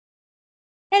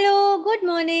Good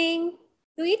morning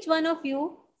to each one of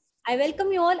you. I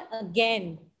welcome you all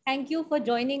again. Thank you for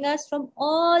joining us from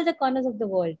all the corners of the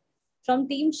world. From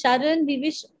Team SHARAN, we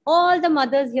wish all the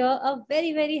mothers here a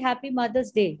very, very happy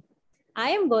Mother's Day. I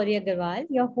am Gauri Agarwal,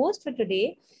 your host for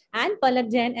today, and Palak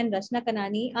Jain and Rashna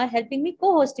Kanani are helping me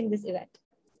co-hosting this event.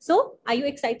 So, are you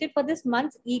excited for this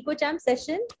month's EcoChamp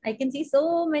session? I can see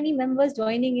so many members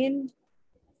joining in,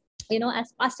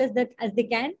 as fast as they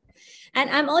can. And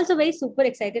I'm also very super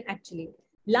excited actually.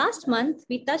 Last month,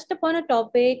 we touched upon a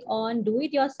topic on do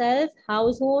it yourself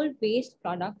household waste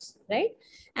products, right?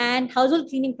 And household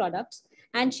cleaning products.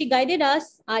 And she guided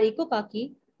us, our Eco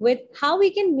Kaki, with how we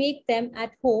can make them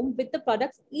at home with the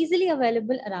products easily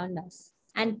available around us.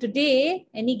 And today,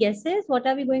 any guesses? What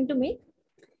are we going to make?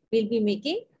 We'll be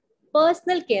making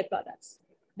personal care products.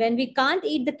 When we can't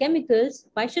eat the chemicals,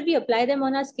 why should we apply them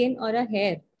on our skin or our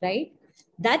hair, right?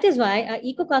 That is why our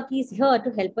Eco Kaki is here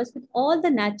to help us with all the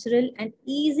natural and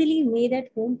easily made at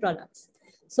home products.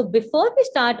 So before we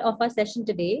start off our session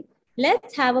today,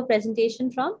 let's have a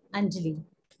presentation from Anjali.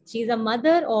 She's a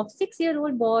mother of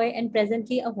 6-year-old boy and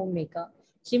presently a homemaker.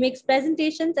 She makes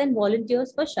presentations and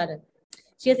volunteers for SHARAN.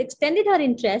 She has extended her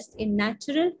interest in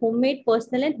natural, homemade,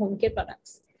 personal and home care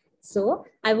products. So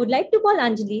I would like to call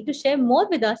Anjali to share more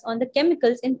with us on the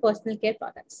chemicals in personal care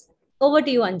products. Over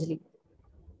to you, Anjali.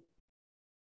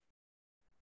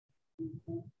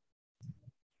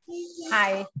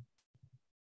 Hi.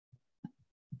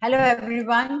 Hello,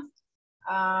 everyone.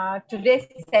 Today's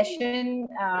session,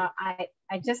 I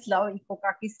just love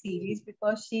Ipokaki series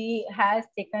because she has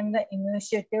taken the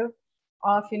initiative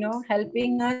of,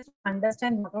 helping us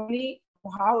understand not only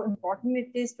how important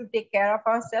it is to take care of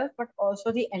ourselves, but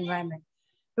also the environment.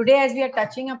 Today, as we are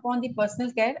touching upon the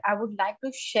personal care, I would like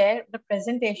to share the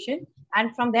presentation.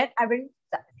 And from that, I will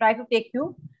try to take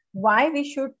you why we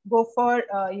should go for,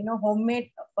 homemade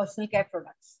personal care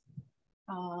products.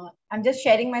 I'm just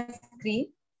sharing my screen.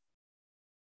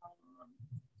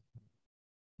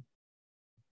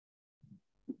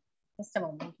 Just a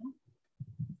moment.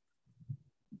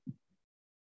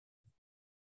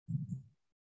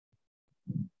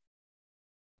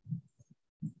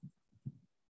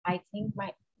 I think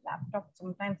my laptop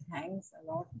sometimes hangs a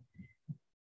lot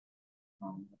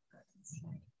on the current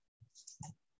slide.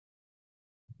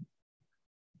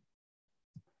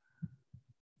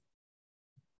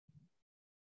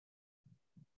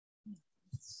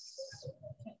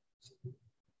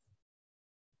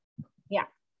 Yeah.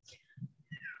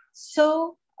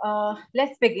 So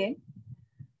let's begin.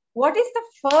 What is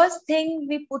the first thing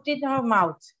we put in our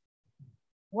mouth?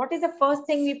 What is the first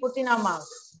thing we put in our mouth?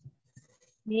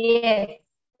 Yes,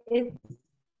 it's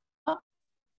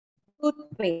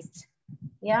toothpaste.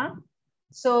 Yeah.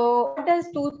 So what does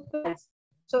toothpaste?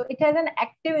 So it has an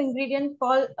active ingredient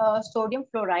called sodium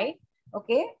fluoride.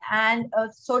 Okay, and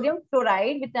sodium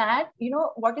fluoride, with that,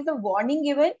 what is the warning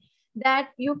given? That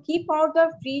you keep out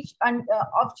the reach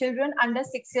of children under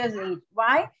 6 years age.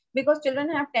 Why? Because children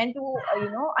have tend to,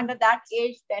 under that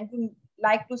age, tend to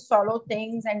like to swallow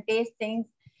things and taste things.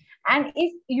 And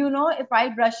if, if while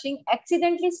brushing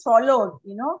accidentally swallowed,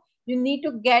 you need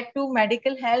to get to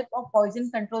medical help or poison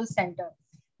control center.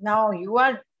 Now you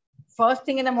are first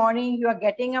thing in the morning, you are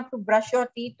getting up to brush your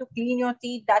teeth, to clean your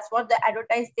teeth. That's what the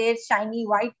advertise says, shiny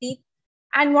white teeth.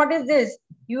 And what is this?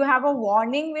 You have a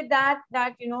warning with that,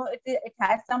 it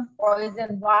has some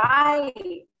poison. Why?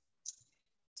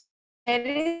 There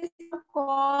is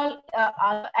called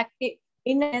active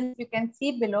ingredients you can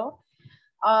see below.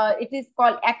 It is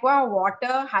called aqua,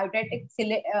 water, hydrated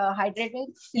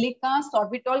silica,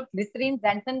 sorbitol, glycerin,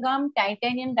 xanthan gum,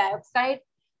 titanium dioxide,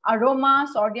 aroma,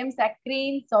 sodium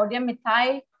saccharine, sodium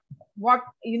methyl.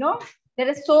 There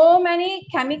are so many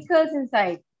chemicals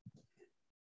inside.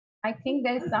 I think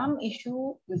there is some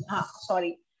issue with,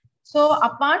 sorry. So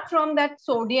apart from that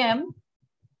sodium,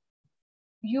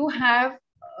 you have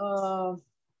so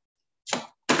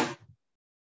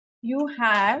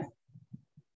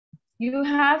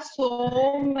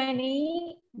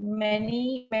many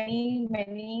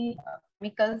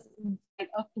chemicals inside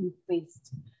a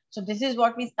toothpaste. So this is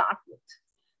what we start with.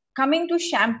 Coming to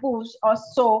shampoos or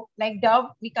soap, like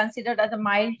Dove, we considered as a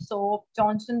mild soap.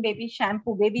 Johnson baby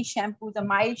shampoo is a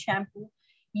mild shampoo.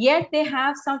 Yet they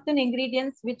have certain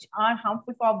ingredients which are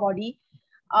harmful for our body.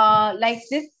 Like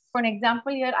this, for an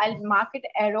example, here I'll mark it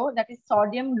arrow, that is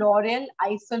sodium lauryl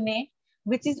isonate,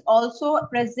 which is also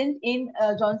present in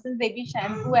Johnson's baby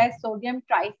shampoo as sodium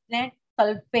trifluoride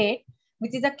sulfate,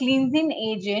 which is a cleansing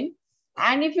agent.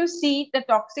 And if you see the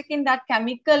toxic in that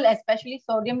chemical, especially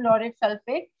sodium lauryl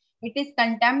sulfate, it is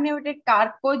contaminated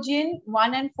carcogen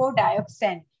 1 and 4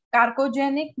 dioxane.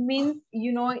 Carcinogenic means,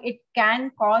 you know, it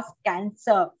can cause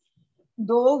cancer.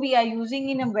 Though we are using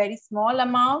in a very small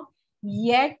amount,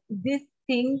 yet these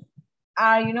things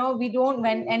are, you know, we don't,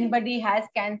 when anybody has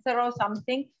cancer or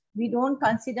something, we don't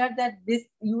consider that this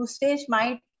usage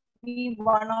might be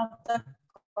one of the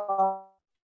cause.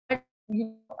 But,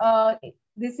 you know,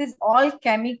 this is all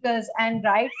chemicals, and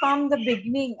right from the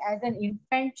beginning, as an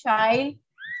infant child,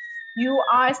 you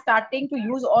are starting to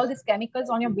use all these chemicals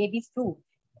on your babies too.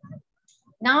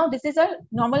 Now this is a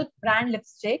normal brand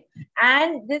lipstick,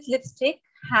 and this lipstick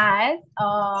has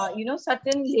you know,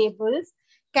 certain labels.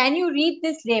 Can you read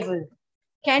this label?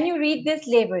 Can you read this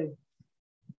label?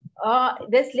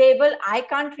 This label I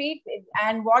can't read,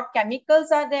 and what chemicals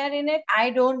are there in it, I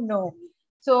don't know.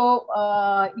 So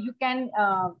you can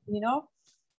you know,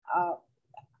 uh,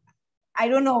 I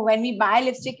don't know, when we buy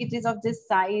lipstick it is of this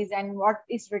size, and what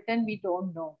is written we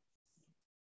don't know.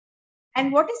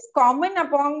 And what is common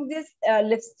among this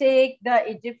lipstick, the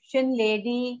Egyptian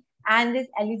lady and this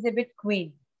Elizabeth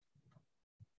Queen?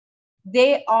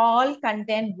 They all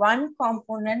contain one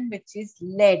component, which is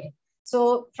lead.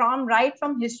 So right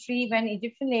from history, when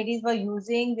Egyptian ladies were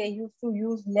using, they used to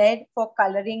use lead for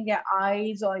coloring their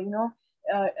eyes, or you know,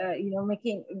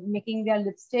 making their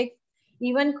lipstick.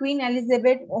 Even Queen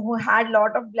Elizabeth, who had a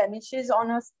lot of blemishes on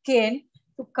her skin,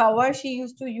 to cover, she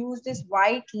used to use this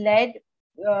white lead,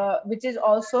 which is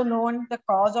also known the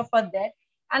cause of her death.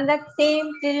 And that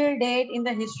same till date in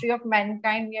the history of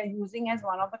mankind, we are using as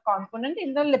one of the component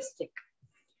in the lipstick.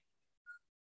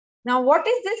 Now, what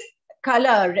is this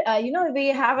color? You know, we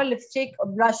have a lipstick,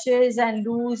 blushes and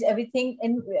loose, everything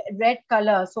in red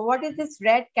color. So what is this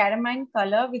red caramine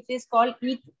color, which is called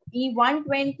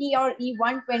E120 or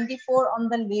E124 on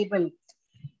the label?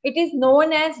 It is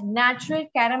known as natural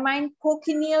caramine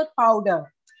cochineal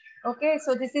powder. Okay,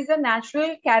 so this is a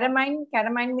natural caramine.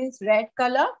 Caramine means red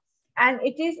color, and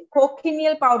it is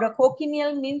cochineal powder.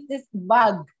 Cochineal means this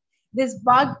bug. This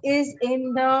bug is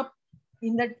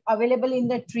available in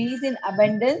the trees in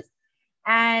abundance.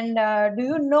 And do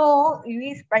you know,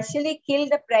 we specially kill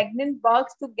the pregnant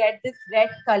bugs to get this red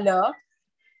color,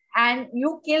 and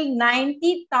you kill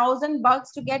 90,000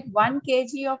 bugs to get 1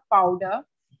 kg of powder.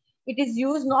 It is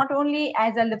used not only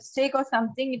as a lipstick or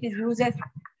something, it is used as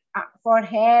for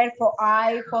hair, for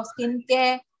eye, for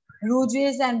skincare,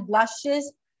 rouges and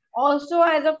blushes, also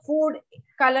as a food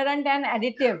colorant and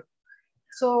additive.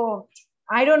 So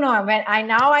I don't know, when I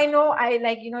know, I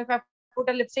like, you know, if I put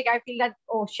a lipstick, I feel that,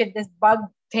 oh shit, this bug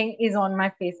thing is on my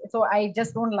face. So I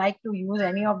just don't like to use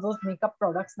any of those makeup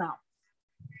products now.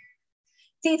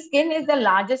 See, skin is the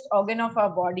largest organ of our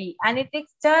body, and it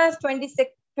takes just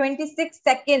 26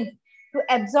 seconds to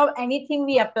absorb anything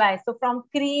we apply. So from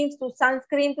creams to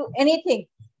sunscreen to anything,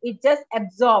 it just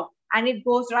absorbs and it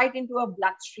goes right into our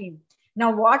bloodstream.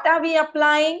 Now, what are we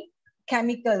applying?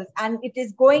 Chemicals, and it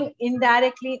is going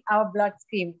indirectly in our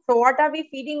bloodstream. So what are we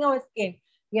feeding our skin?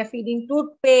 We are feeding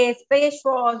toothpaste, face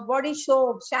wash, body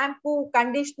soap, shampoo,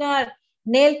 conditioner,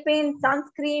 nail paint,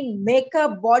 sunscreen,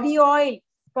 makeup, body oil,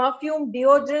 perfume,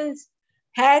 deodorants,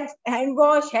 hand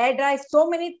wash, hair dye. So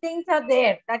many things are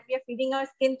there that we are feeding our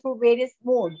skin through various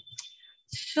modes.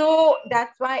 So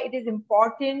that's why it is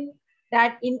important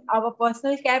that in our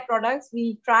personal care products,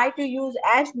 we try to use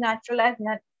as natural as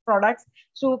products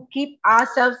to keep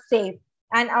ourselves safe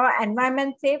and our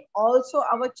environment safe, also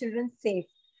our children safe.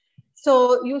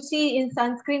 So you see in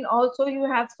sunscreen also you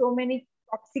have so many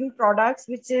toxic products,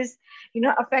 which is, you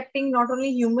know, affecting not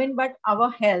only human but our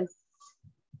health.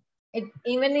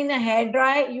 Even in a hair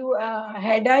dye, you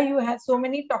have so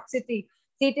many toxicity.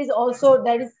 See, it is also,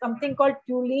 there is something called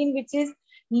toluene, which is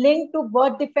linked to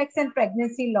birth defects and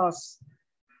pregnancy loss.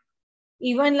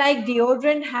 Even like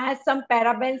deodorant has some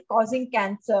parabens causing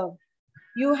cancer.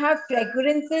 You have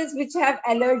fragrances which have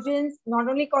allergens, not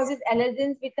only causes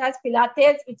allergens, which has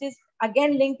phthalates, which is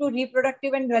again linked to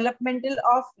reproductive and developmental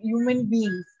of human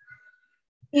beings.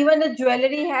 Even the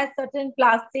jewelry has certain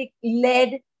plastic,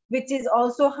 lead, which is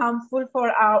also harmful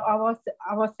for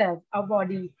ourselves, our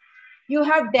body. You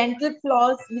have dental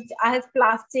floss, which has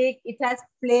plastic, it has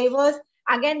flavors.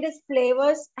 Again, these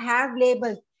flavors have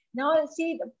labels. Now,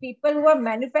 see, the people who are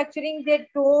manufacturing, they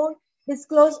don't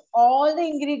disclose all the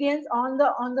ingredients on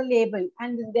the label,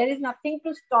 and there is nothing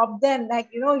to stop them. Like,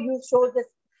 you know, you show this,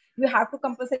 you have to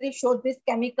compulsory show these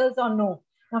chemicals or no.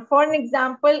 Now, for an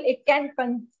example, it can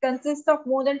consist of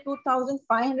more than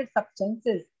 2,500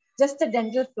 substances, just a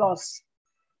dental floss.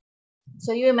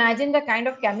 So you imagine the kind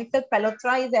of chemical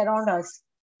plethora is around us.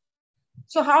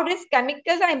 So how these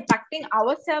chemicals are impacting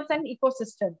ourselves and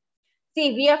ecosystem?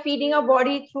 See, we are feeding our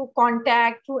body through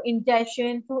contact, through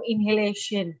ingestion, through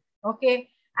inhalation. Okay.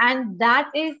 And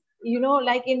that is,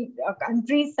 like in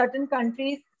certain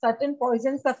countries, certain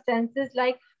poison substances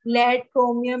like lead,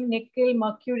 chromium, nickel,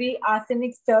 mercury,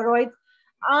 arsenic, steroids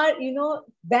are,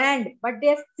 banned, but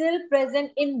they're still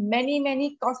present in many,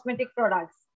 many cosmetic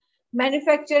products.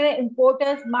 Manufacturer,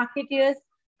 importers, marketeers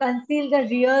conceal the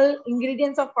real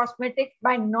ingredients of cosmetics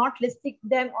by not listing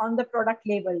them on the product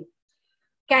label.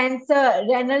 Cancer,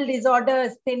 renal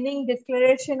disorders, thinning,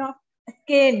 discoloration of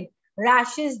skin,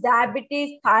 rashes,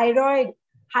 diabetes, thyroid,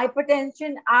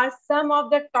 hypertension are some of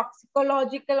the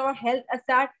toxicological or health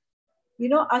hazards,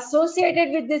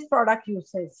 associated with this product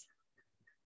usage.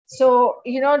 So,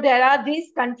 there are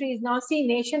these countries now see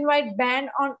nationwide ban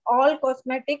on all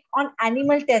cosmetic on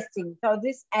animal testing. So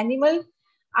this animal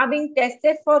are being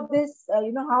tested for this,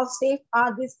 how safe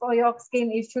are this for your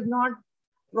skin? It should not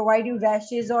provide you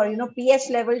rashes, or, pH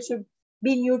level should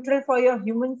be neutral for your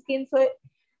human skin. So,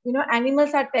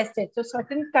 animals are tested. So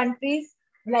certain countries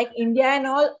like India and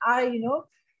all are,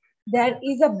 there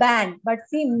is a ban, but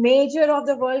see, major of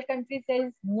the world countries, there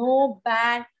is no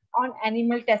ban on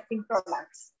animal testing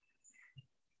products.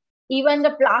 Even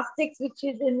the plastics which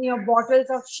is in your bottles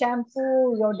of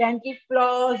shampoo, your dental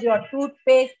floss, your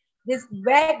toothpaste, this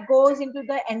wet goes into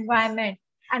the environment.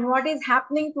 And what is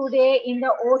happening today in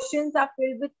the oceans are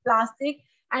filled with plastic.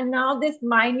 And now this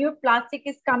minute plastic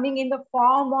is coming in the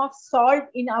form of salt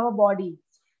in our body.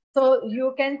 So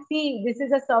you can see this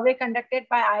is a survey conducted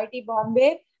by IIT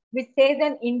Bombay, which says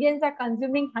that Indians are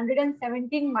consuming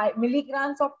 117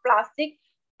 milligrams of plastic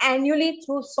annually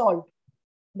through salt.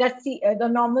 That's the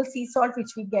normal sea salt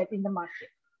which we get in the market.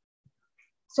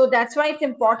 So that's why it's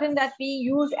important that we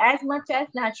use as much as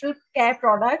natural care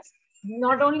products.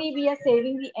 Not only we are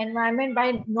saving the environment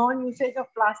by non-usage of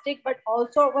plastic, but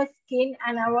also our skin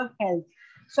and our health.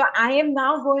 So I am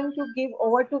now going to give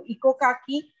over to Eco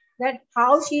Kaki, that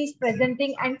how she is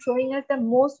presenting and showing us the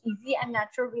most easy and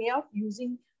natural way of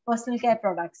using personal care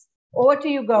products. Over to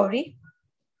you, Gauri.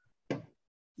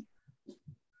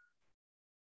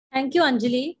 Thank you,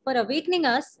 Anjali, for awakening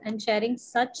us and sharing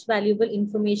such valuable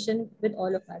information with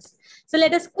all of us. So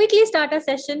let us quickly start our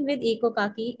session with Eco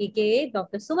Kaki, aka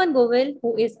Dr. Suman Govil,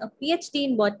 who is a PhD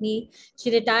in botany.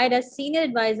 She retired as senior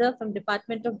advisor from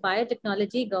Department of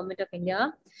Biotechnology, Government of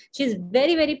India. She is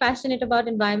very, very passionate about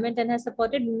environment and has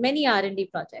supported many R&D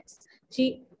projects.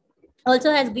 She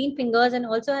also has green fingers and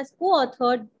also has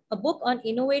co-authored a book on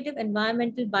innovative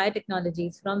environmental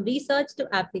biotechnologies from research to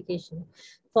application.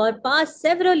 For past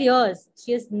several years,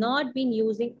 she has not been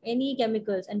using any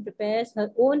chemicals and prepares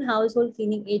her own household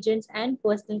cleaning agents and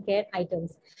personal care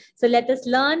items. So let us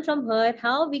learn from her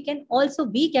how we can also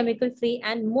be chemical free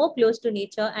and more close to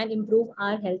nature and improve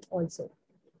our health also.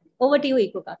 Over to you,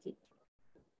 Eco Kaki.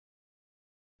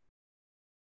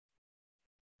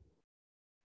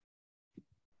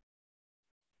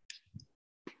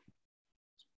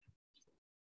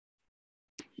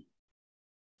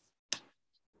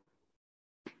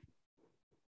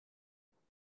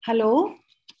 Hello.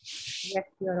 Yes,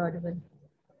 you're audible.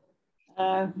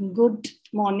 Good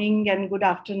morning and good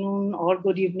afternoon or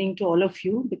good evening to all of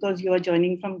you, because you are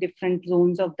joining from different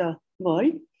zones of the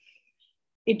world.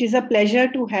 It is a pleasure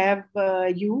to have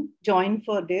you join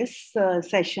for this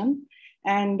session.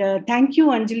 And thank you,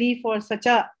 Anjali, for such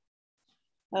a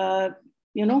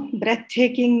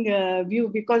breathtaking view,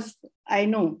 because I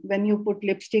know when you put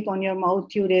lipstick on your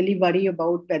mouth, you really worry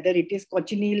about whether it is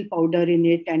cochineal powder in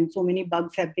it, and so many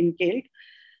bugs have been killed.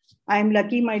 I'm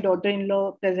lucky my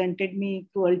daughter-in-law presented me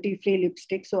cruelty-free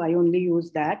lipstick, so I only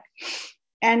use that.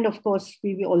 And of course,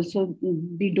 we will also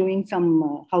be doing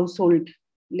some household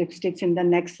lipsticks in the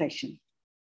next session.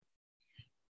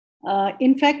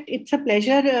 In fact, it's a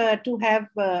pleasure to have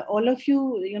all of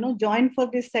you, join for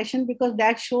this session, because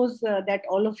that shows that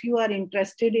all of you are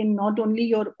interested in not only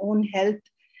your own health,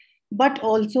 but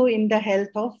also in the health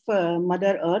of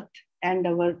Mother Earth and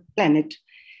our planet.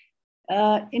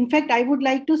 In fact, I would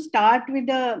like to start with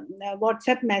a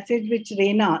WhatsApp message which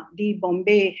Reena, the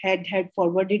Bombay head, had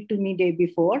forwarded to me day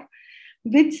before,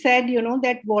 which said,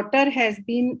 that water has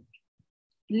been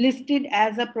listed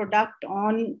as a product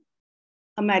on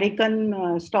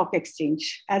American stock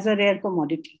exchange as a rare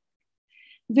commodity,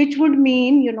 which would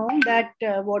mean, that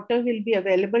water will be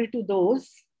available to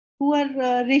those who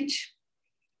are rich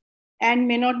and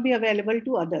may not be available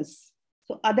to others.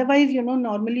 So otherwise,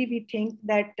 normally we think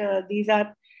that these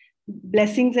are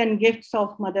blessings and gifts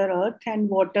of Mother Earth, and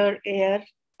water, air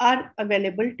are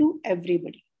available to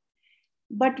everybody.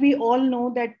 But we all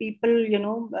know that people,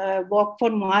 walk for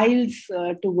miles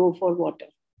to go for water.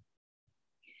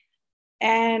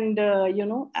 And,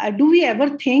 do we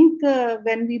ever think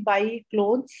when we buy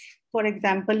clothes, for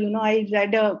example, I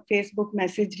read a Facebook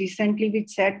message recently which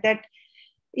said that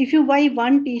if you buy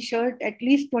one t-shirt, at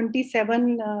least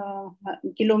 27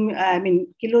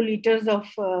 kiloliters of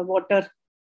water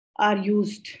are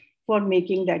used for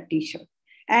making that t-shirt.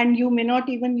 And you may not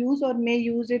even use or may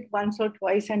use it once or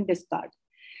twice and discard.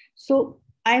 So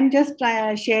I'm just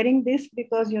sharing this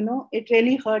because, it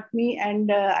really hurt me,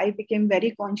 and I became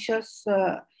very conscious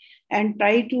and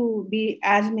try to be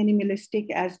as minimalistic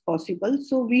as possible.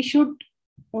 So we should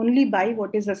only buy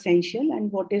what is essential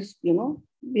and what is,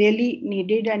 really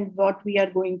needed and what we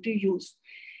are going to use,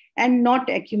 and not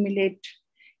accumulate.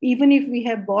 Even if we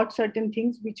have bought certain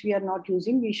things which we are not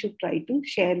using, we should try to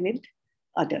share with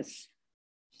others.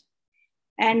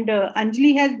 And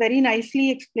Anjali has very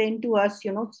nicely explained to us,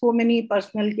 so many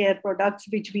personal care products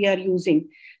which we are using.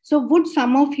 So would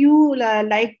some of you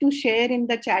like to share in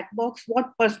the chat box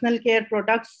what personal care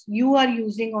products you are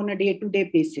using on a day-to-day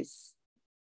basis?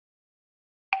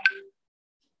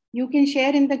 You can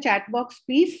share in the chat box,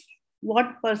 please,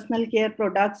 what personal care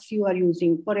products you are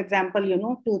using. For example,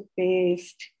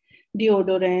 toothpaste,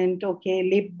 deodorant, okay,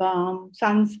 lip balm,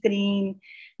 sunscreen,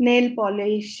 nail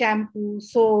polish, shampoo,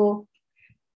 soap,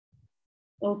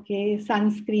 okay,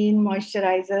 sunscreen,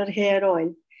 moisturizer, hair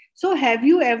oil. So have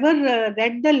you ever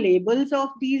read the labels of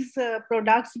these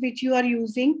products which you are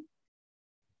using?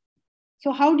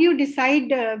 So how do you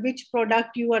decide which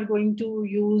product you are going to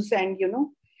use, and,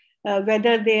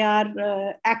 whether they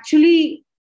are actually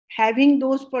having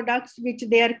those products which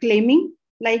they are claiming?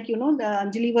 Like, the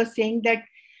Anjali was saying that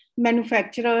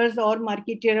manufacturers or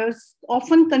marketers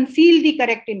often conceal the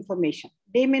correct information.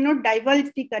 They may not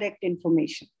divulge the correct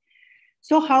information.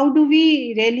 So how do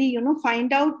we really,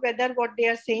 find out whether what they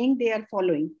are saying they are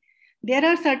following? There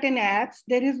are certain apps.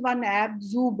 There is one app,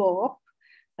 Zubop,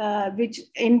 which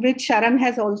SHARAN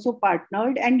has also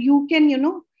partnered, and you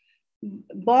can,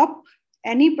 bop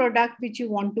any product which you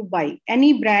want to buy,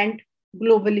 any brand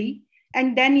globally,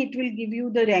 and then it will give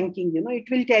you the ranking. It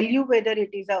will tell you whether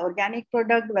it is an organic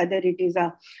product, whether it is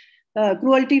a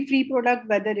cruelty-free product,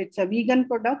 whether it's a vegan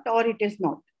product or it is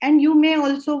not. And you may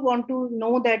also want to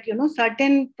know that,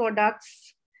 certain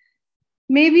products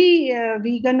may be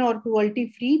vegan or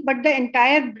cruelty-free, but the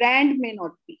entire brand may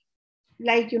not be.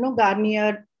 Like,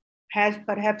 Garnier has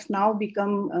perhaps now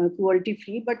become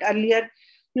cruelty-free, but earlier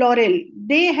L'Oreal,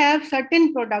 they have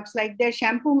certain products like their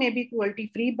shampoo may be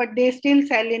cruelty-free, but they still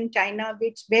sell in China,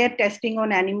 where testing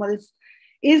on animals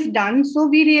is done. So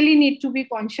we really need to be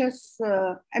conscious.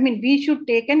 We should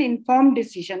take an informed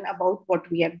decision about what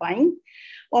we are buying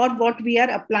or what we are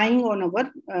applying on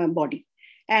our body.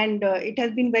 And it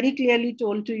has been very clearly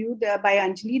told to you by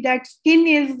Anjali that skin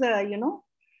is,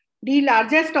 the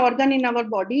largest organ in our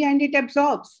body, and it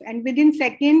absorbs. And within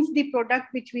seconds, the product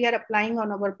which we are applying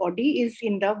on our body is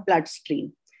in the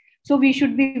bloodstream. So we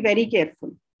should be very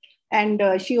careful. And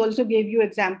she also gave you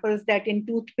examples that in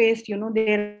toothpaste,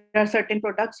 there are certain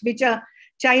products which a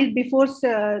child before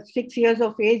 6 years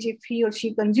of age, if he or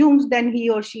she consumes, then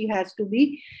he or she has to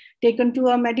be taken to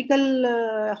a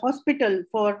medical hospital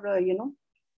for,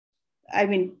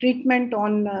 treatment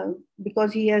on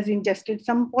because he has ingested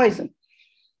some poison.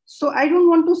 So I don't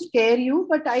want to scare you,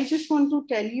 but I just want to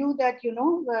tell you that,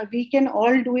 we can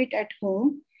all do it at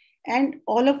home. And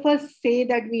all of us say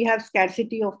that we have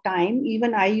scarcity of time.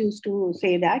 Even I used to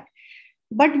say that.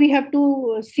 But we have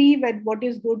to see what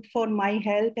is good for my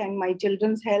health and my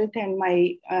children's health and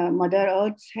my Mother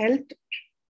Earth's health.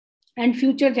 And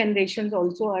future generations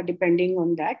also are depending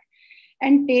on that.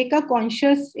 And take a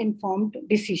conscious, informed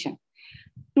decision.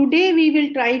 Today, we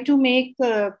will try to make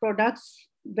products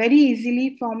very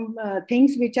easily from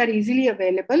things which are easily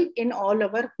available in all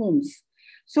our homes.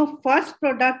 So first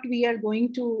product we are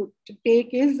going to take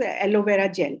is aloe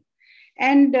vera gel.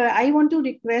 And I want to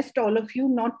request all of you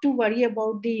not to worry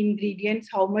about the ingredients,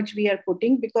 how much we are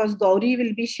putting, because Gauri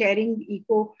will be sharing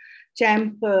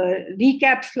EcoChamp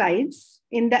recap slides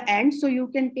in the end. So you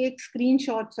can take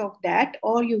screenshots of that,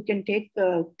 or you can take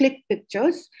click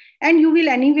pictures, and you will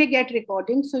anyway get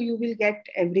recording. So you will get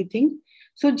everything.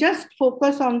 So just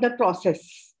focus on the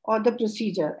process or the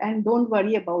procedure and don't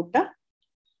worry about the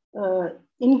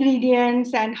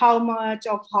ingredients and how much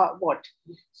of what.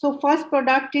 So first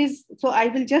product is, so I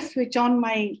will just switch on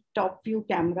my top view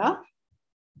camera.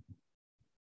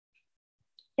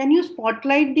 Can you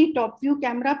spotlight the top view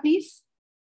camera, please?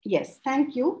 Yes,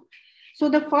 thank you. So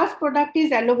the first product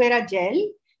is aloe vera gel.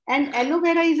 And aloe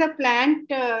vera is a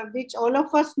plant which all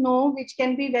of us know, which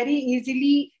can be very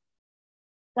easily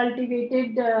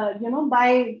cultivated,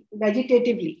 by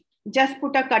vegetatively. Just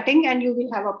put a cutting and you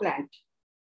will have a plant.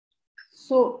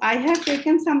 So I have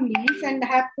taken some leaves and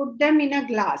have put them in a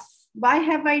glass. Why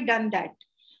have I done that?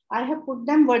 I have put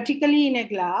them vertically in a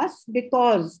glass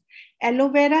because aloe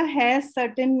vera has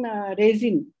certain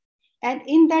resin. And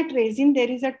in that resin, there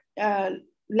is a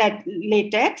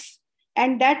latex,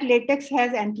 and that latex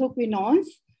has anthraquinones,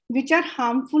 which are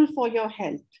harmful for your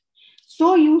health.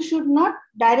 So you should not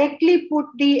directly put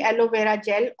the aloe vera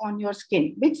gel on your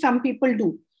skin, which some people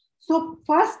do. So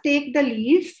first take the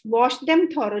leaves, wash them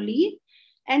thoroughly,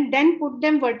 and then put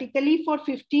them vertically for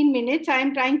 15 minutes. I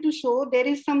am trying to show there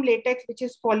is some latex which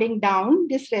is falling down,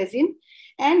 this resin,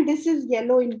 and this is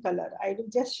yellow in color. I will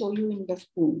just show you in the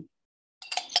spoon.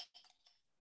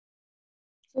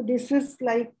 So this is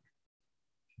like,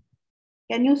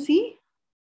 can you see?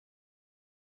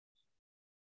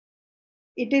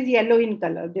 It is yellow in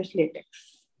color, this latex.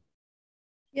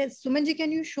 Yes, Sumanji,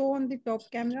 can you show on the top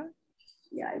camera?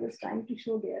 Yeah, I was trying to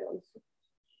show there also.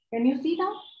 Can you see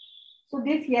now? So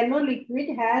this yellow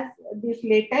liquid has, this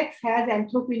latex has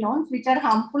anthraquinones, which are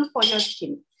harmful for your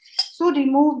skin. So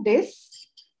remove this.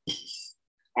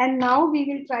 And now we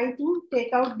will try to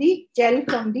take out the gel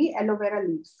from the aloe vera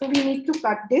leaves. So we need to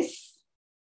cut this.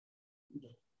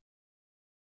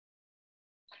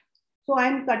 So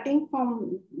I'm cutting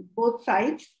from both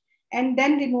sides and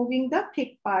then removing the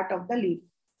thick part of the leaf.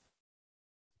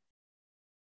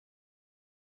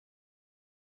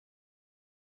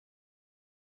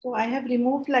 So I have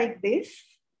removed like this.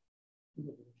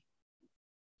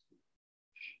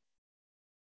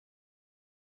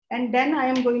 And then I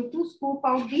am going to scoop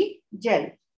out the gel.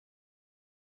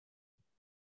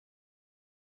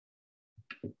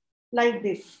 Like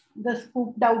this, the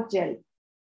scooped out gel.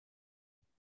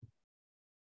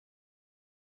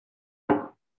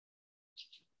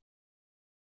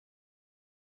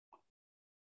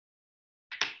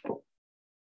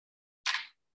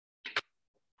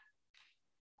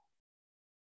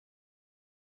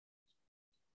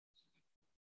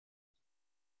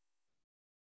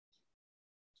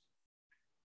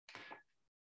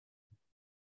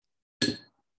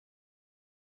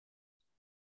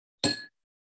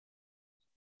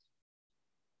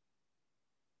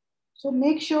 So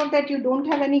make sure that you don't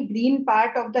have any green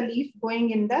part of the leaf going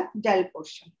in the gel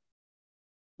portion.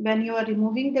 When you are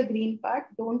removing the green part,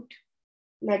 don't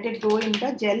let it go in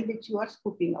the gel which you are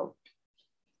scooping out.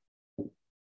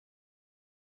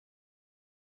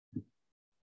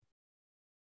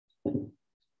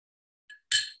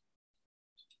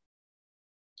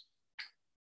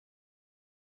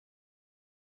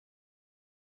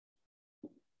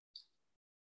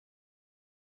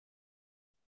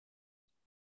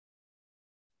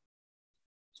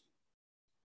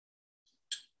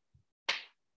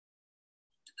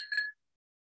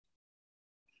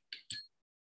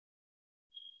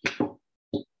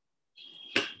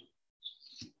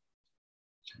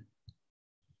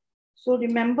 So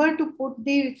remember to put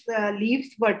these leaves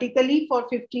vertically for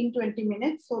 15-20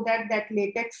 minutes so that that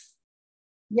latex,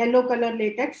 yellow color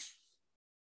latex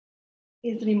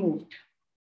is removed.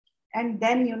 And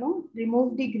then,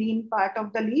 remove the green part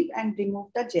of the leaf and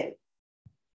remove the gel.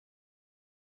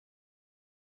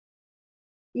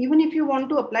 Even if you want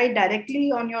to apply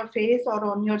directly on your face or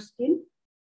on your skin,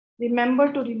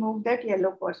 remember to remove that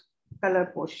yellow color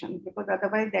portion, because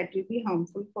otherwise that will be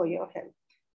harmful for your health,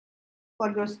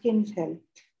 for your skin's health.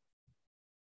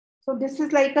 So this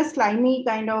is like a slimy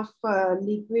kind of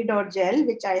liquid or gel,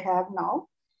 which I have now.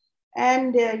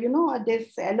 And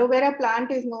this aloe vera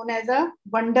plant is known as a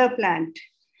wonder plant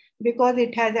because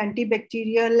it has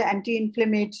antibacterial,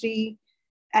 anti-inflammatory,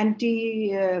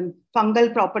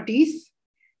 anti-fungal properties.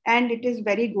 And it is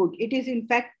very good. It is in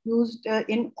fact used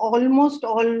in almost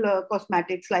all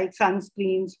cosmetics like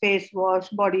sunscreens, face wash,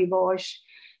 body wash.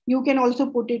 You can also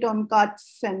put it on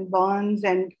cuts and burns,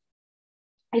 and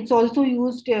it's also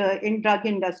used in drug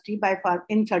industry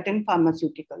in certain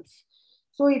pharmaceuticals.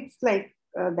 So it's like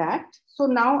that. So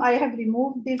now I have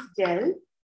removed this gel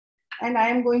and I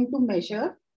am going to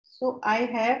measure. So I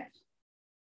have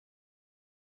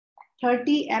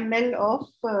 30 ml of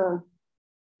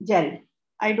gel.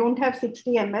 I don't have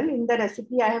 60 ml. In the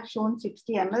recipe, I have shown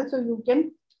 60 ml. So you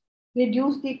can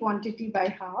reduce the quantity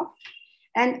by half.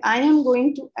 And I am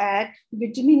going to add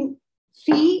vitamin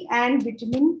C and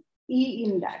vitamin E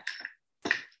in that.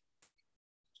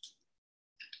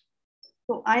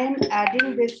 So I am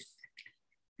adding this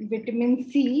vitamin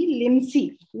C, lim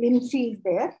C. Lim C is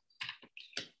there.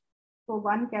 So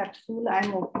one capsule I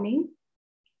am opening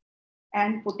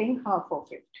and putting half of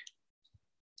it.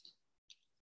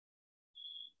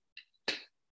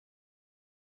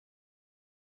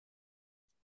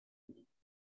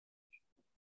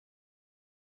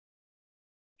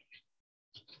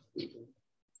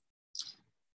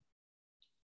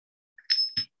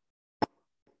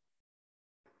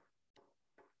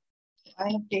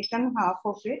 I have taken half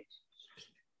of it.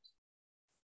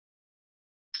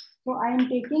 So I am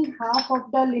taking half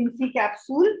of the Lindsay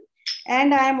capsule,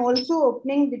 and I am also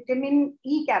opening vitamin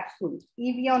E capsule,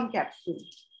 Evion capsule.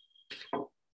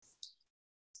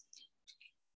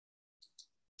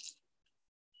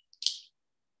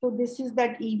 So this is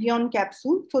that Evion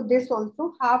capsule. So this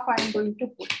also half I am going to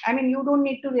put. I mean, you don't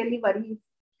need to really worry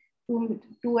 2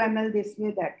 ml this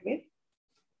way, that way.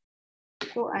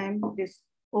 So I am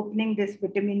opening this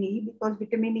vitamin E because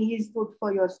vitamin E is good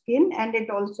for your skin, and it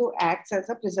also acts as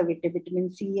a preservative,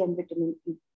 vitamin C and vitamin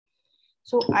E.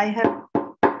 So I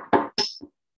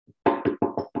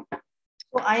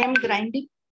am grinding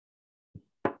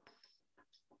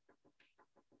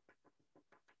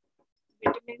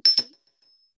vitamin C,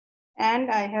 and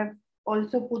I have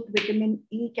also put vitamin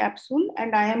E capsule,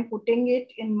 and I am putting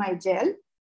it in my gel,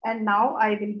 and now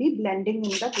I will be blending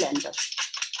in the blender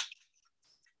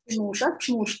to make a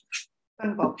smooth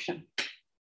concoction.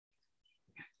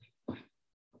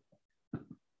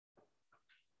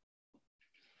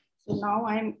 So now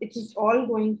it is all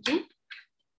going to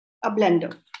a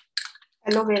blender.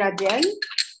 Aloe vera gel,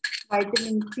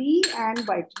 vitamin C and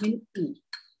vitamin E,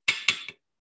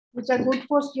 which are good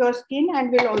for your skin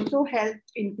and will also help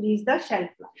increase the shelf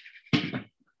life.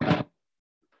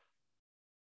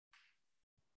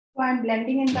 So I'm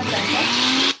blending in the blender.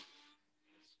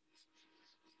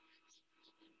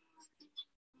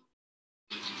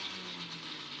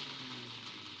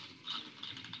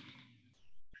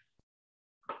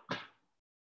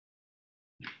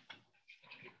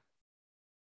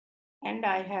 And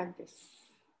I have this.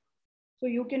 So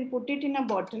you can put it in a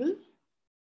bottle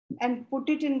and put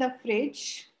it in the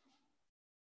fridge.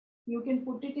 You can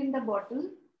put it in the bottle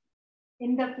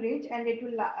in the fridge, and it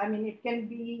will, I mean, it can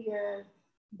be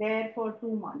there for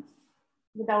 2 months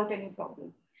without any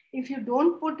problem. If you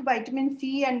don't put vitamin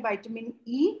C and vitamin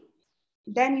E,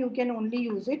 then you can only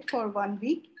use it for 1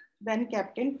 week when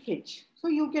kept in fridge. So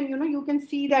you can, you can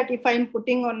see that if I'm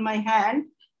putting on my hand,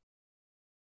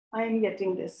 I am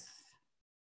getting this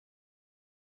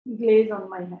glaze on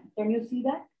my hand. Can you see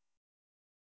that?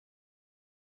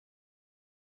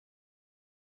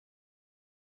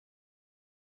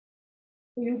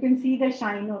 So you can see the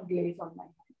shine of glaze on my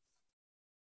hand.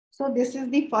 So this is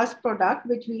the first product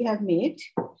which we have made.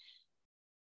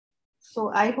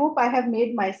 So I hope I have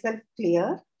made myself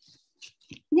clear.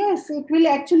 Yes, it will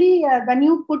actually, when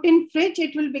you put in fridge,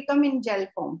 it will become in gel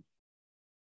form.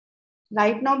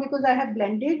 Right now, because I have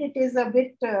blended, it is a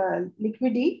bit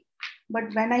liquidy, but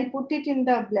when I put it in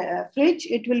the fridge,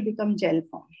 it will become gel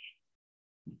form.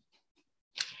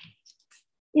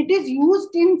 It is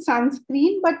used in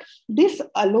sunscreen, but this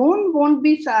alone won't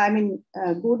be,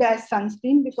 good as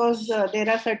sunscreen, because there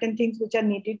are certain things which are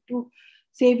needed to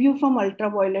save you from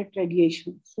ultraviolet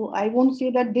radiation. So I won't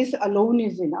say that this alone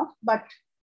is enough, but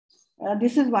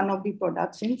this is one of the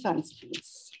products in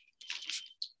sunscreens.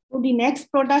 So the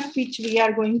next product which we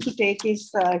are going to take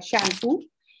is shampoo,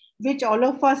 which all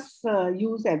of us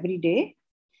use every day.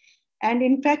 And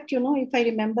in fact, if I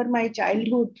remember my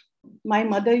childhood, my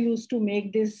mother used to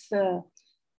make this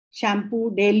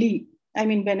shampoo daily. I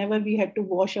mean, whenever we had to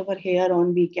wash our hair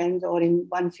on weekends or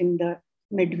once in the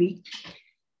midweek,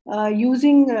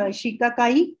 using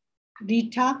shikakai,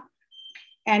 rita,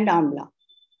 and amla.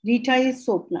 Rita is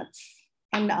soap nuts,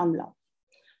 and amla.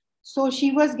 So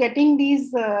she was getting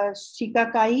these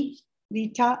shikakai,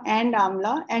 rita, and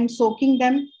amla and soaking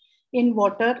them in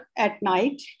water at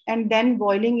night and then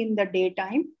boiling in the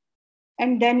daytime.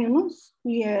 And then,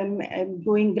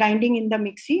 grinding in the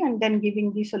mixie and then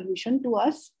giving the solution to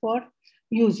us for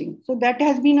using. So that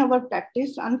has been our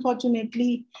practice.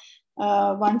 Unfortunately,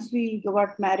 once we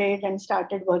got married and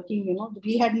started working,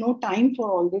 we had no time for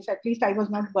all this. At least I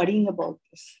was not worrying about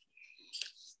this.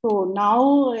 So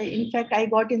now, in fact, I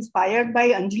got inspired by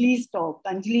Anjali's talk.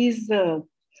 Anjali's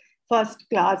first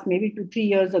class, maybe 2-3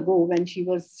 years ago, when she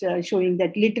was showing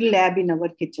that little lab in our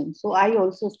kitchen. So I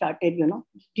also started,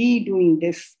 redoing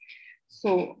this.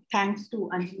 So thanks to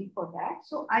Anjali for that.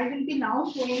 So I will be now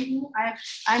showing you,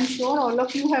 I'm sure all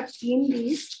of you have seen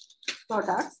these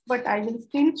products, but I will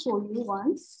still show you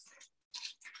once.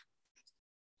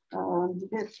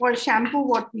 For shampoo,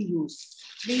 what we use.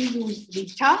 We use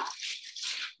Rita.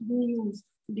 We use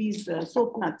these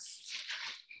soap nuts.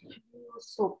 We use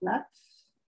soap nuts.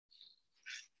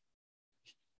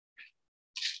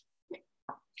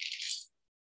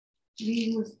 We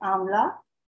use amla.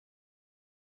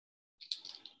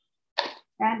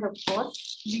 And of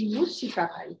course, we use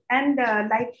shikakai. And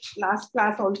like last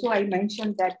class also, I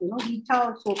mentioned that, Rita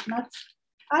or soap nuts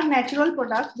are natural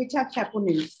products which have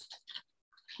saponins,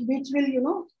 which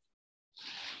will,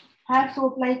 have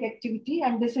soap-like activity,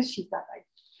 and this is shikakai.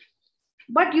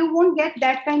 But you won't get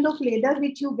that kind of lather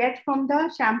which you get from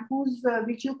the shampoos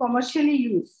which you commercially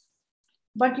use.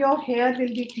 But your hair will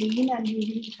be clean and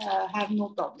you will have no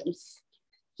problems.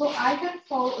 So I have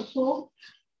soaked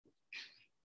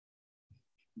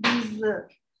these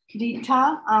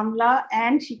Rita, Amla,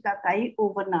 and Shikakai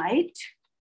overnight.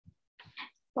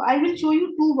 So I will show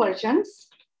you two versions.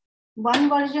 One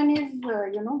version is,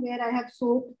 where I have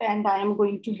soaked and I am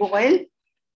going to boil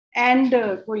and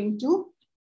going to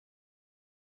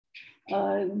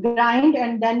grind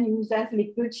and then use as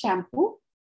liquid shampoo.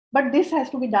 But this has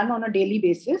to be done on a daily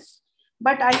basis.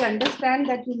 But I understand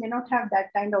that you may not have that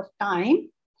kind of time.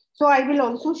 So I will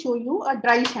also show you a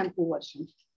dry shampoo version.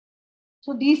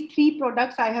 So these three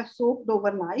products I have soaked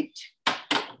overnight.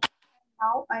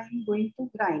 Now I am going to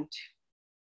grind.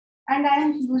 And I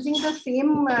am using the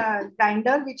same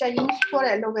grinder which I used for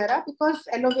aloe vera, because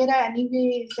aloe vera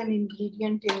anyway is an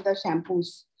ingredient in the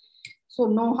shampoos. So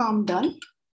no harm done.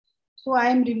 So I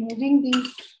am removing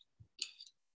these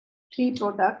three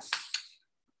products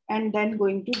and then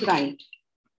going to grind.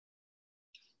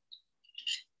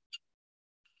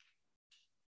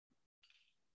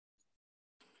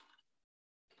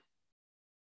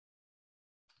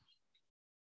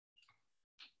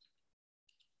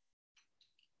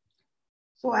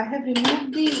 So I have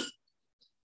removed the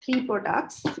three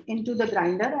products into the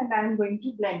grinder and I am going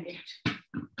to blend it.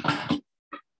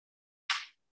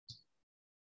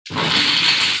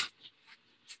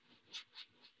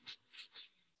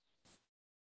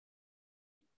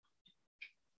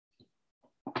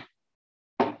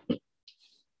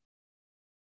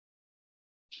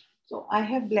 So I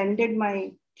have blended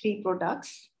my three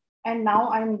products and now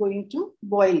I am going to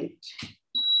boil it.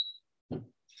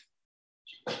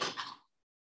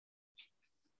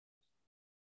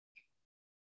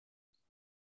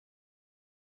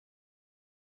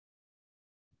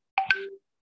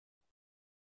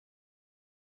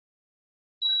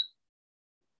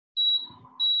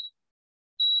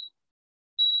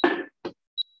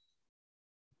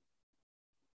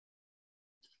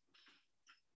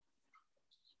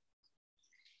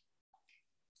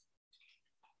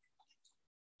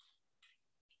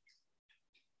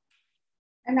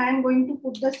 And I am going to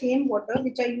put the same water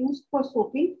which I used for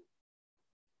soaping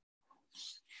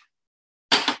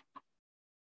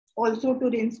also to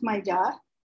rinse my jar.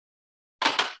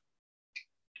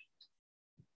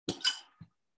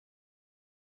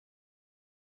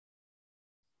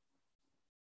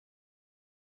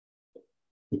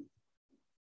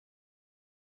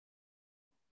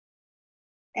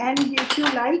 And if you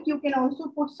like, you can also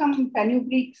put some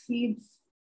fenugreek seeds,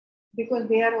 because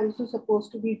they are also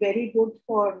supposed to be very good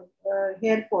for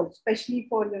hair fall, especially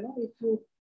for, if you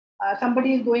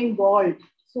somebody is going bald.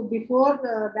 So before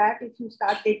that, if you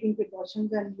start taking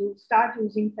precautions and you start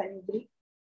using fenugreek,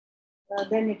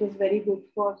 then it is very good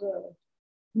for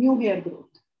new hair growth.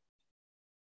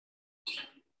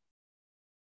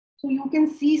 So you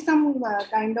can see some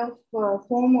kind of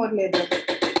foam or leather.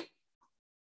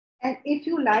 And if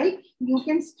you like, you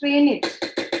can strain it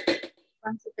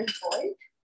once it is boiled.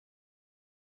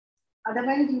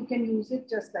 Otherwise, you can use it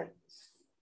just like this.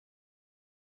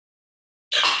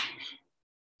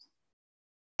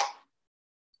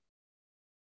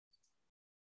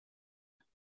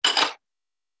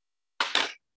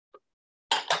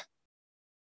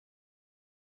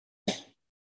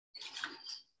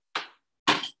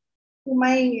 So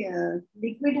my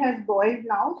liquid has boiled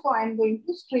now, so I'm going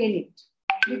to strain it,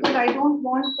 because I don't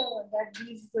want that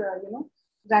these,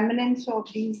 remnants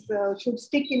of these should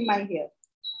stick in my hair.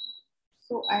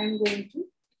 So I'm going to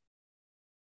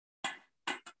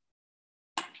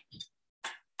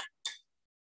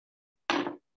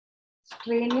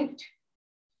strain it,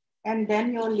 and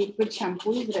then your liquid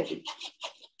shampoo is ready.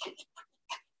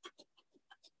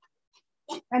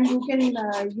 And you can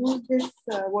use this,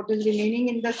 what is remaining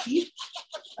in the sieve,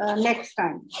 next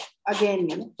time.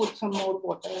 Again, put some more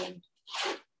water in,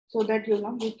 so that,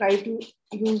 you try to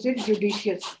use it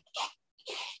judiciously.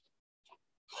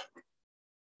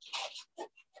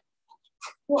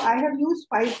 So I have used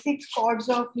 5-6 pods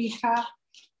of Vita,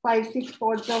 5-6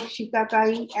 pods of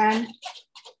Shikakai, and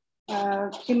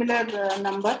similar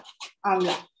number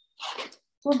Amla.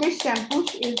 So this shampoo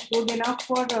is good enough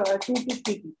for 2 to 3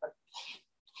 people.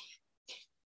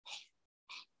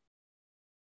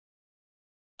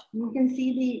 You can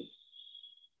see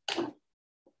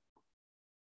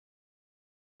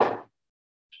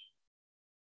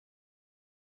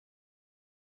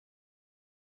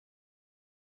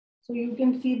so you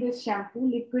can see this shampoo,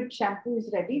 liquid shampoo is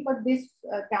ready, but this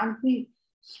can't be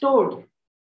stored.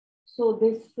 So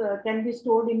this can be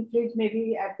stored in fridge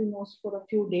maybe at the most for a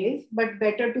few days, but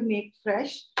better to make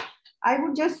fresh. I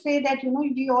would just say that,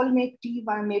 we all make tea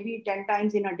by maybe 10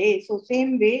 times in a day. So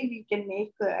same way we can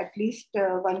make at least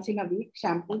once in a week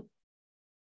shampoo.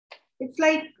 It's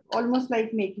like almost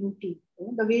like making tea.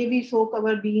 The way we soak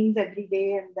our beans every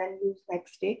day and then use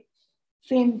next day.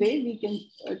 Same way we can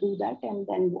do that and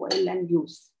then boil and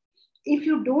use. If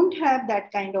you don't have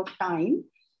that kind of time,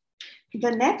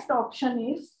 the next option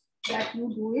is that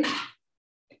you do is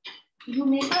you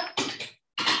make a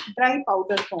dry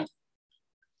powder form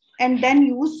and then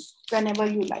use whenever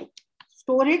you like.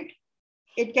 Store it.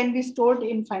 It can be stored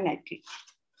infinitely.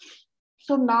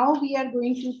 So now we are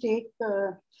going to take,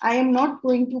 I am not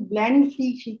going to blend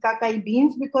the shikakai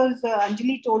beans because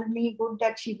Anjali told me good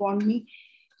that she warned me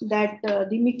that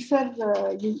the mixer,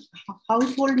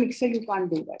 household mixer, you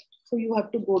can't do that. So you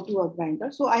have to go to a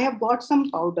grinder. So I have got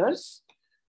some powders.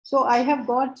 So I have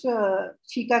got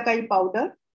shikakai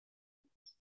powder.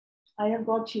 I have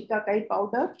got shikakai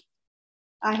powder.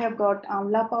 I have got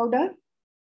amla powder.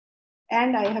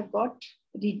 And I have got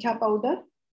rita powder.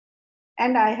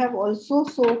 And I have also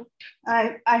soaked,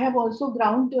 I have also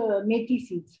ground methi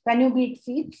seeds, fenugreek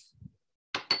seeds.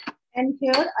 And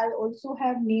here I also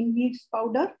have neem leaves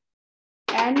powder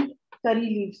and curry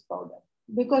leaves powder,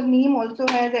 because neem also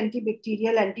has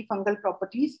antibacterial, antifungal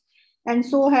properties, and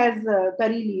so has curry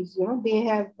leaves. They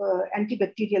have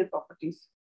antibacterial properties.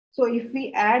 So if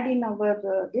we add in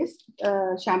our this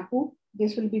shampoo,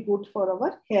 this will be good for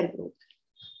our hair growth.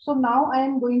 So now I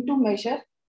am going to measure,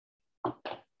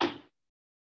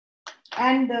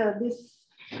 and this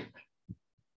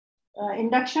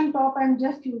induction top I'm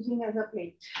just using as a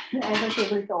plate, as a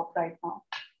tabletop right now.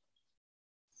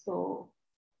 So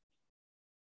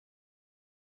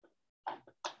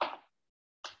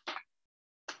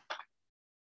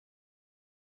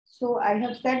I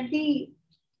have set the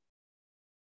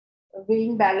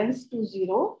weighing balance to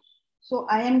 0. So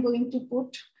I am going to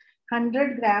put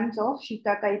 100 grams of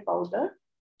shikakai powder.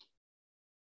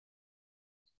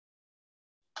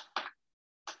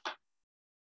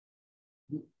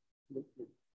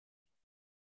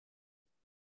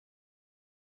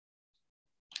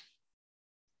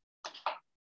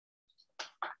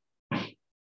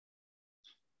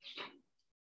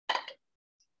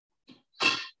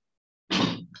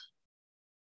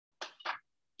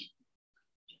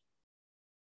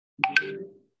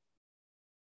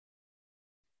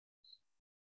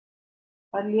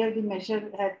 Earlier the measure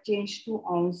had changed to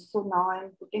ounce. So now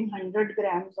I'm putting 100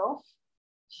 grams of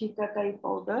shikakai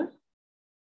powder.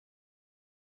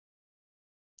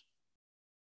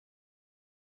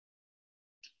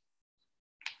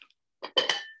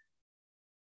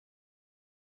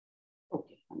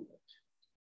 Okay, 100.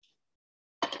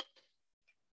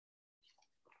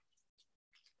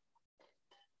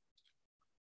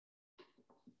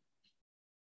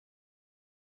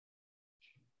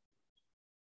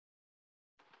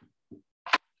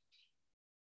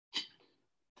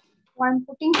 So I'm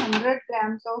putting 100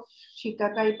 grams of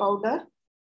shikakai powder,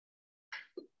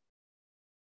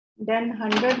 then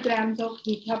 100 grams of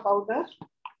rita powder.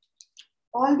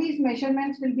 All these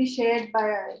measurements will be shared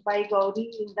by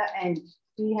Gauri in the end.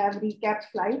 We have recap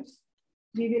slides.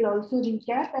 We will also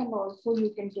recap, and also you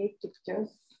can take pictures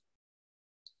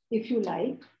if you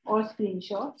like, or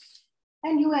screenshots,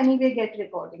 and you anyway get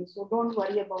recordings. So don't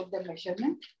worry about the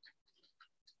measurement.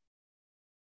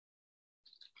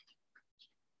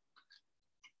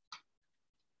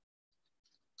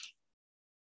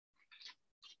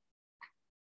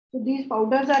 So these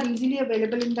powders are easily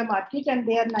available in the market, and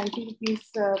they are 90 rupees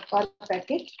per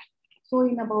packet. So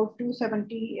in about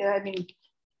 270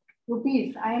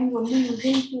 rupees, I am only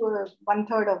using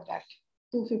 1/3 of that,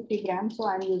 250 grams. So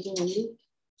I'm using only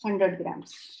 100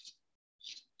 grams.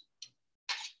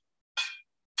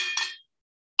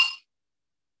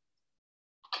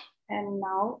 And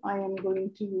now I am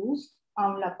going to use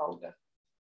amla powder,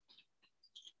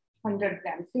 100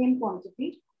 grams, same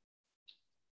quantity.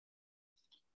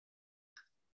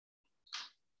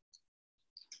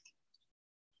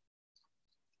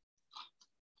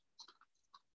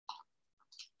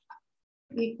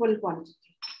 Equal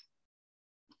quantity.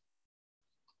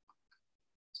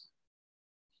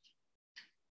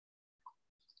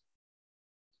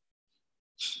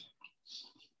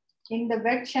 In the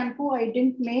wet shampoo, I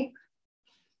didn't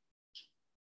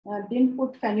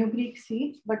put fenugreek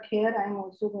seeds, but here I am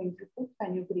also going to put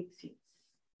fenugreek seeds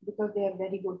because they are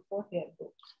very good for hair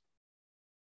growth.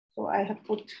 So I have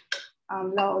put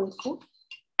amla also.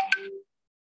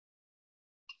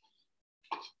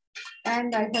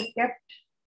 And I have kept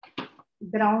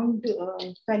ground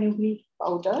fenugreek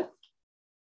powder.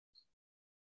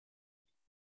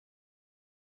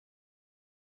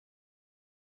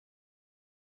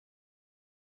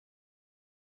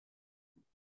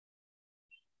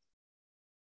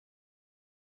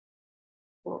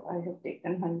 I have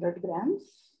taken 100 grams.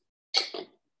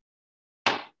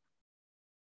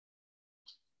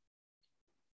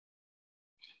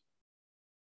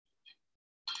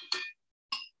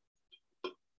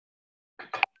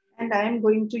 And I am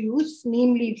going to use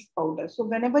neem leaves powder. So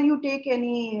whenever you take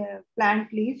any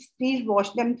plant leaves, please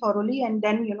wash them thoroughly, and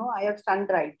then, you know, I have sun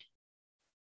dried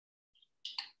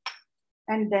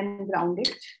and then ground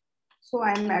it. So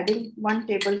I am adding 1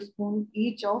 tablespoon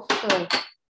each of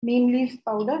neem leaves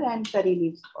powder and curry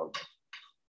leaves powder.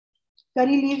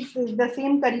 Curry leaves is the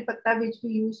same curry patta which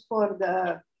we use for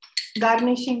the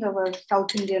garnishing our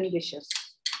South Indian dishes.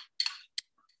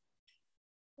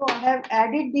 So I have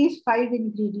added these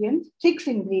 6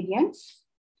 ingredients: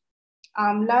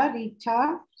 amla,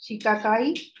 richa,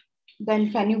 shikakai,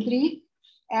 then fenugreek,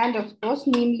 and of course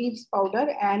neem leaves powder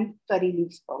and curry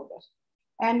leaves powder.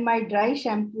 And my dry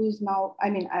shampoo is now,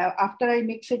 after I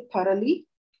mix it thoroughly,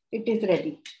 it is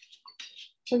ready.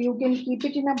 So you can keep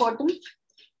it in a bottle,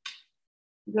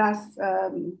 glass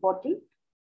bottle,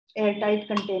 airtight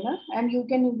container, and you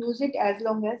can use it as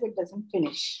long as it doesn't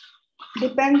finish.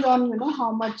 Depends on, you know,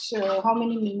 how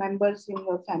many members in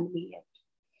your family.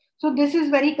 So this is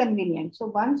very convenient. So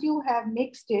once you have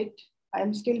mixed it, I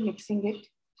am still mixing it.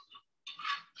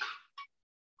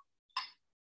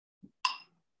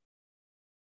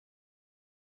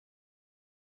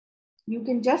 You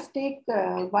can just take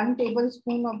 1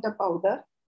 tablespoon of the powder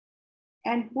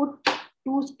and put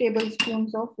 2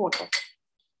 tablespoons of water.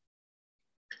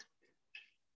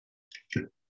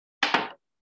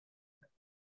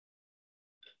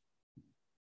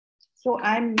 So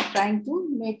I'm trying to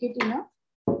make it in a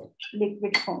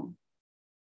liquid form.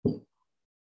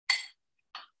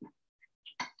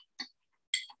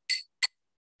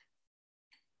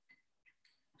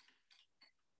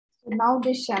 So now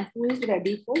this shampoo is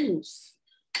ready for use.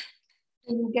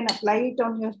 So you can apply it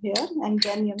on your hair, and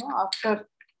then, you know, after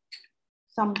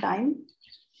some time,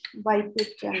 wipe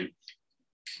it and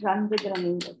run with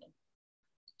running water.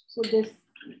 So this,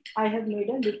 I have made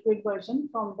a liquid version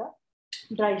from the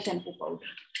dry shampoo powder.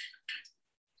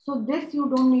 So this you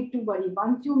don't need to worry.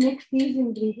 Once you mix these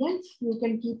ingredients, you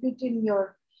can keep it in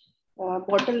your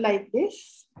bottle like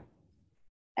this,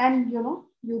 and, you know,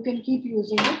 you can keep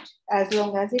using it as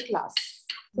long as it lasts.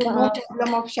 So no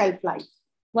problem of shelf life.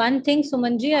 One thing,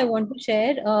 Sumanji, I want to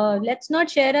share. Let's not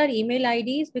share our email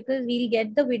IDs because we'll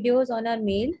get the videos on our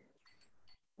mail.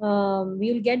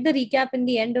 We'll get the recap in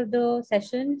the end of the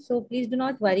session. So please do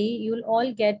not worry. You'll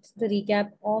all get the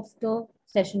recap of the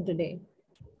session today.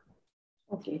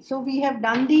 Okay, so we have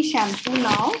done the shampoo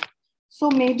now.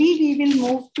 So maybe we will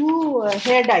move to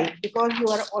hair dye, because you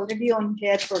are already on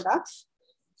hair products.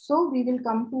 So we will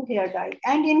come to hair dye.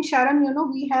 And in Sharan, you know,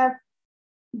 we have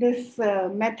this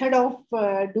method of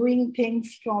doing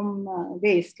things from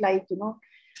waste, like, you know,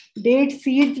 date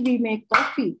seeds we make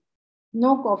coffee.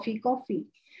 No coffee.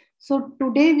 So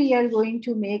today we are going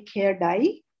to make hair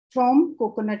dye from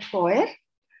coconut coir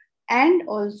and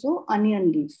also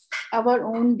onion leaves, our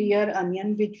own dear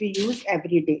onion, which we use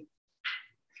every day.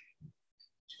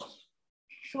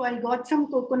 So I got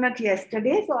some coconut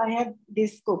yesterday. So I have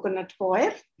this coconut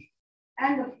coir,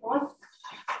 and of course,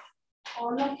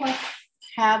 all of us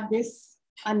have this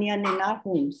onion in our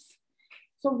homes.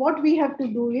 So what we have to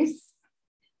do is,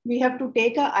 we have to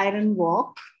take an iron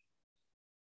wok,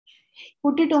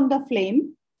 put it on the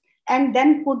flame, and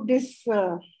then put this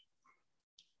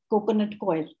coconut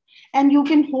coir. And you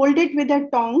can hold it with a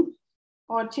tong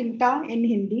or chinta in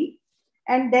Hindi,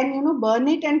 and then, you know, burn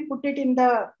it and put it in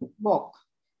the wok,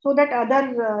 so that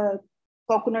other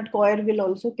coconut coir will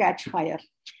also catch fire.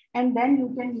 And then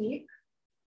you can make,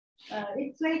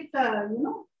 it's like, you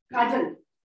know, kajal.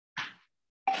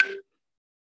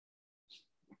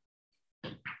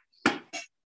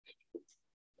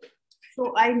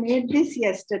 So I made this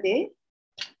yesterday.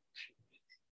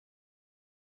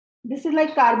 This is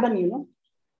like carbon, you know.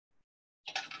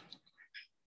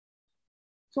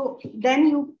 So then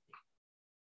you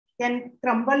can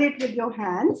crumble it with your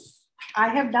hands. I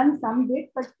have done some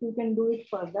bit, but you can do it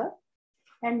further.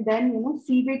 And then, you know,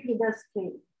 sieve it with a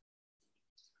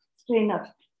strainer.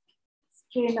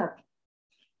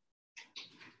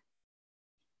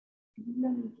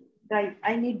 Dry,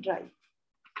 I need dry.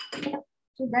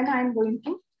 So then I am going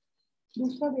to do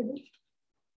so with it.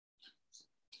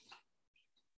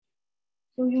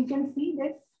 So you can see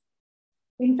this.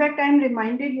 In fact, I am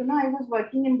reminded, you know, I was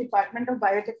working in Department of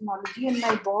Biotechnology, and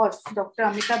my boss, Dr.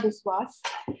 Amita Biswas,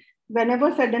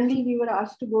 whenever suddenly we were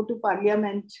asked to go to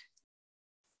Parliament,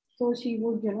 so she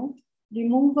would, you know,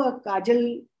 remove a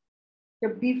kajal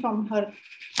dabbi from her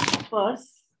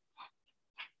purse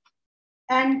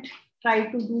and try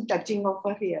to do touching of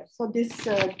her hair. So this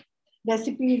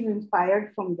recipe is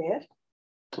inspired from there.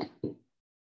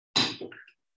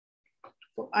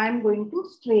 So I'm going to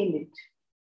strain it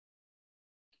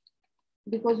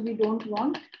because we don't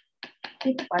want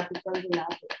thick particles in our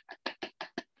hair.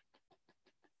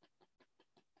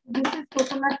 This is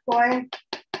coconut coir,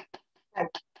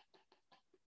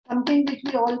 something which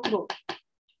we all throw,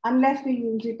 unless we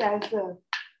use it as a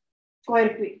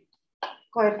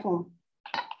coir foam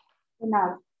in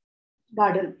our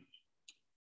garden.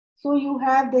 So you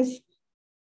have this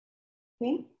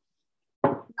thing.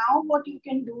 Now what you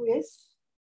can do is,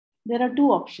 there are two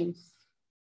options.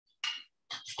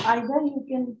 Either you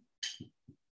can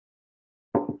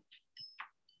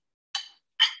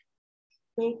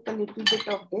take a little bit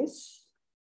of this,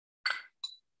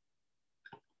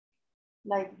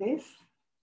 like this,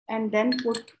 and then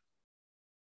put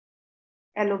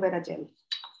aloe vera gel.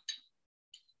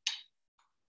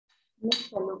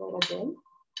 Mix aloe vera gel.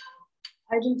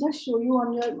 I will just show you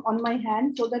on my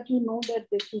hand so that you know that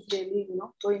this is really,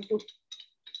 going to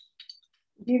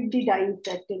give the dye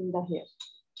effect in the hair.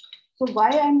 So why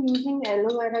I'm using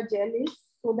aloe vera gel is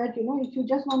so that, if you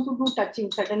just want to do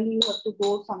touching, suddenly you have to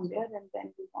go somewhere and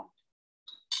then you want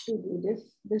to do this.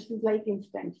 This is like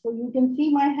instant. So you can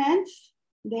see my hands,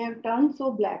 they have turned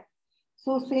so black.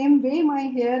 So same way my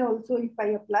hair also, if I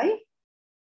apply,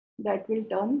 that will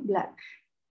turn black.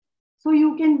 So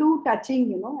you can do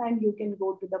touching, and you can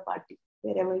go to the party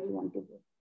wherever you want to go.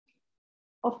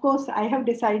 Of course, I have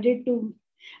decided to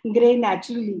gray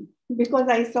naturally because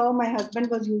I saw my husband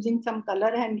was using some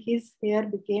color and his hair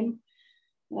became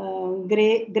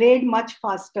grayed much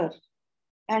faster.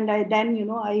 And I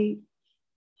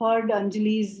heard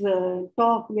Anjali's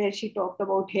talk where she talked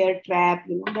about hair trap,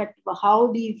 that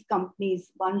how these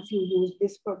companies, once you use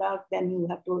this product, then you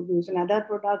have to use another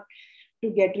product to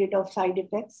get rid of side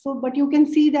effects. So, but you can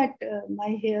see that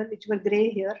my hair, which were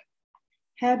gray hair,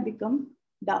 have become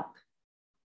dark.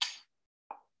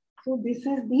 So this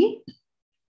is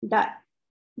the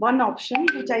one option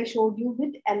which I showed you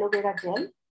with aloe vera gel.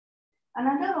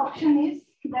 Another option is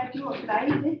that you apply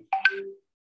with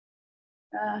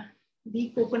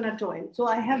the coconut oil. So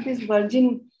I have this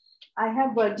virgin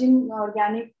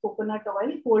organic coconut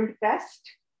oil, cold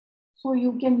pressed. So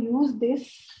you can use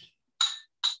this.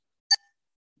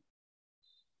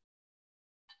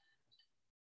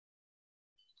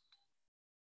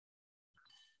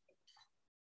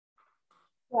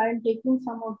 So I'm taking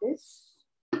some of this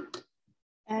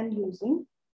and using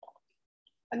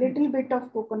a little bit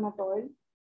of coconut oil.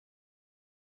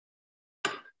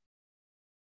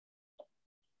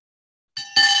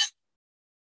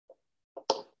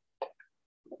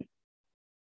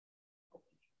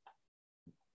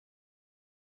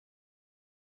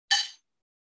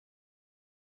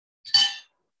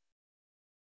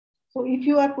 So if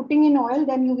you are putting in oil,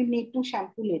 then you will need to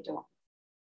shampoo later on.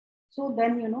 So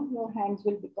then, your hands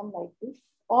will become like this,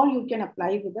 or you can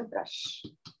apply with a brush,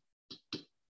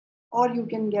 or you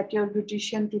can get your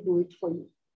beautician to do it for you.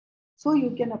 So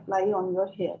you can apply on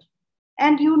your hair.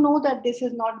 And you know that this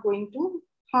is not going to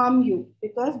harm you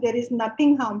because there is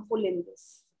nothing harmful in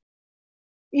this.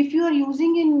 If you are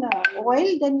using in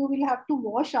oil, then you will have to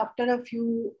wash after a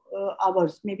few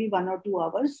hours, maybe 1 or 2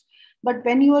 hours. But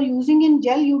when you are using in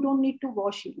gel, you don't need to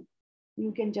wash it.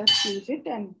 You can just use it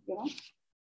and,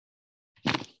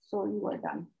 so you are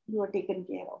done. You are taken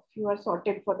care of. You are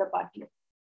sorted for the party.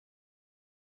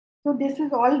 So this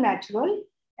is all natural.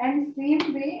 And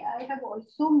same way, I have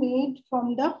also made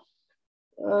from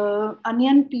the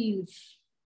onion peels.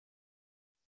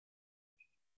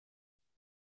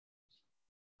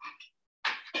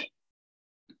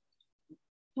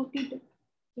 Okay,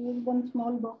 here's one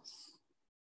small box.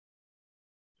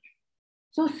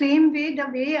 So same way, the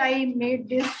way I made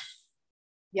this,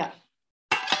 yeah.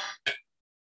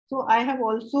 So I have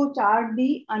also charred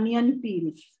the onion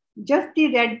peels, just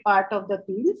the red part of the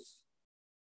peels.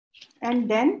 And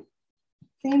then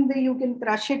same way you can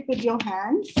crush it with your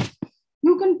hands.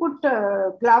 You can put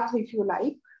gloves if you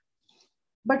like.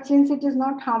 But since it is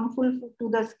not harmful to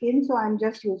the skin, so I'm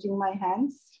just using my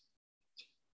hands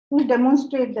to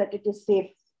demonstrate that it is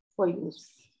safe for use.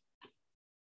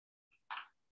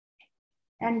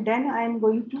 And then I'm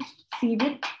going to sieve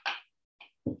it.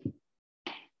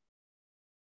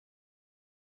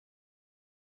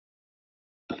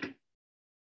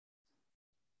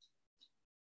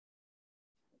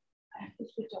 I have to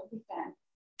switch off the fan.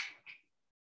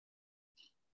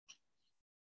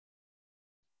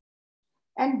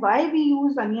 And why we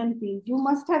use onion peels? You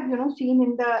must have, seen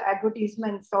in the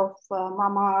advertisements of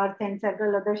Mama Earth and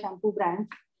several other shampoo brands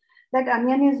that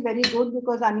onion is very good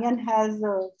because onion has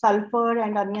sulfur,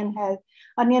 and onion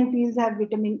peels have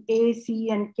vitamin A, C,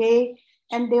 and K,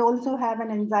 and they also have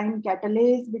an enzyme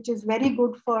catalase, which is very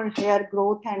good for hair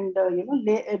growth and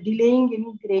delaying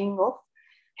in graying of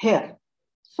hair.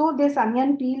 So this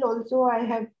onion peel also I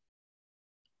have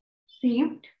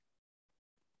sieved,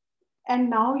 and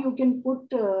now you can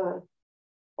put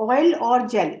oil or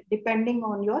gel depending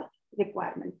on your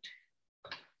requirement.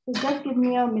 So just give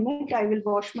me a minute. I will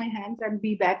wash my hands and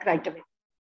be back right away.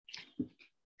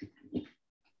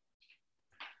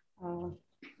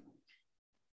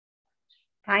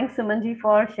 Thanks, Sumanji,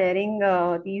 for sharing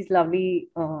these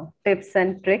lovely tips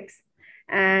and tricks.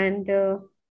 And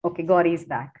okay, Gauri is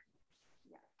back.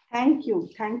 Thank you,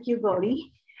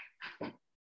 Gauri.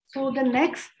 So the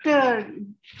next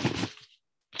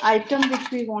item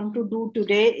which we want to do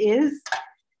today is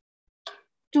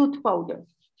tooth powder.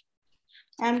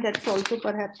 And that's also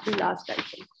perhaps the last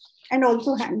item. And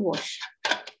also hand wash,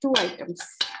 2 items.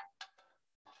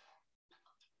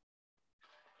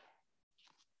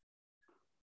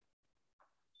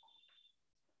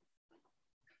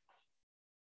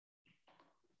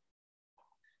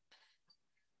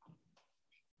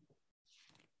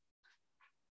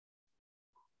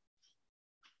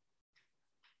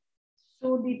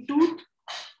 So the tooth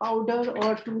powder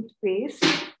or toothpaste,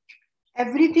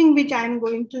 everything which I am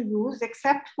going to use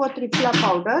except for tripla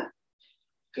powder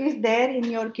is there in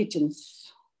your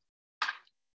kitchens.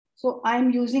 So I am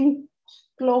using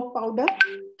clove powder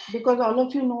because all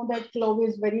of you know that clove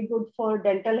is very good for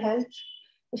dental health,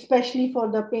 especially for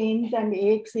the pains and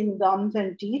aches in gums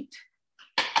and teeth.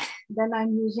 Then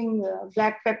I'm using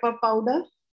black pepper powder.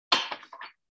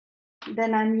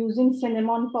 Then I'm using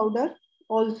cinnamon powder,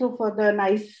 also for the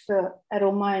nice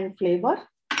aroma and flavor.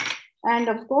 And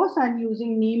of course, I'm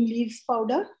using neem leaves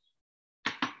powder,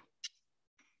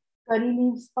 curry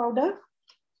leaves powder,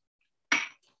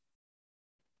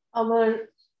 our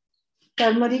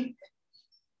turmeric.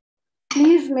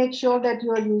 Please make sure that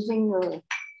you are using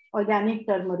organic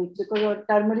turmeric, because our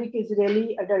turmeric is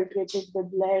really adulterated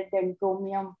with lead and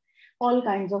chromium, all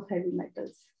kinds of heavy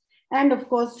metals. And of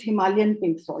course, Himalayan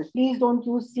pink salt. Please don't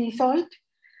use sea salt.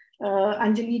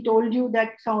 Anjali told you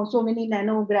that so many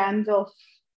nanograms of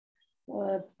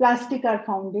plastic are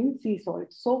found in sea salt.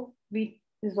 So we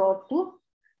resort to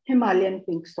Himalayan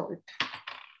pink salt.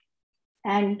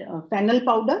 And fennel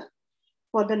powder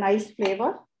for the nice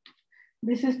flavor.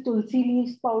 This is tulsi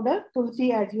leaves powder.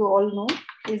 Tulsi, as you all know,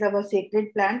 is our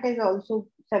sacred plant, has also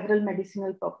several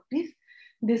medicinal properties.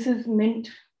 This is mint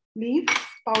leaves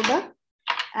powder,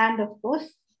 and of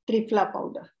course, tripla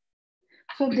powder.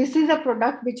 So this is a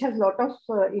product which has a lot of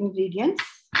ingredients,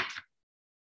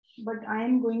 but I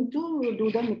am going to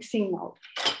do the mixing now.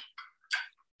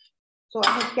 So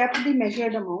I have kept the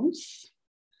measured amounts,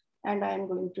 and I am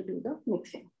going to do the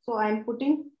mixing. So I am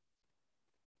putting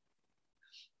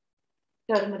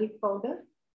turmeric powder,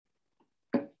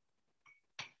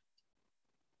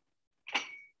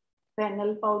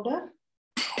 fennel powder,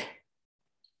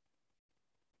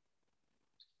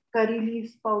 curry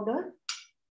leaves powder.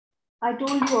 I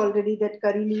told you already that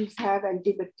curry leaves have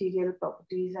antibacterial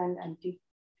properties and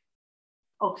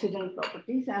antioxidant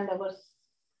properties, and our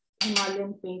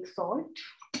Himalayan pink salt,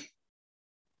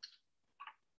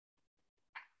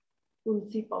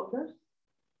 tulsi powder,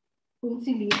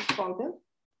 tulsi leaves powder,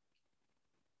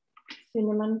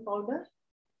 cinnamon powder,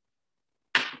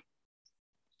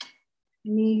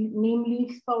 neem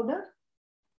leaves powder,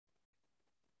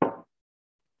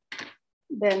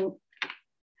 then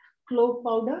clove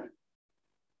powder,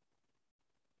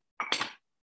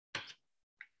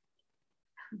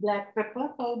 black pepper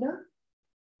powder,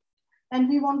 and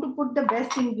we want to put the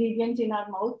best ingredients in our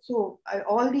mouth. So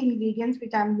all the ingredients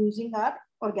which I'm using are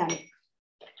organic.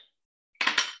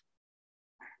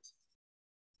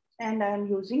 And I'm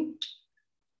using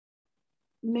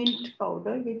mint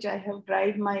powder, which I have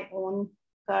dried my own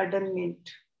garden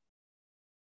mint.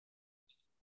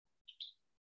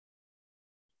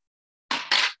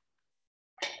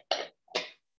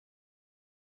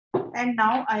 And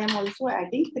now I am also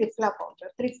adding tripla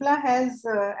powder. Tripla has,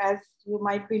 as you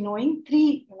might be knowing,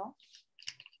 3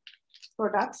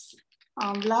 products: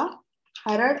 amla,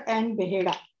 harad, and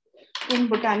beheda. In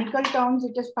botanical terms,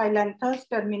 it is Phyllanthus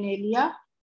terminalia,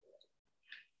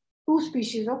 2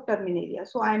 species of terminalia.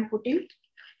 So I am putting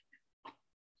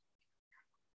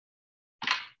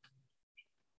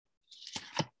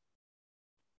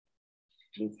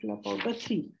tripla powder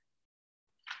 3.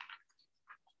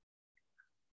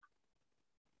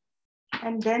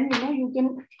 And then you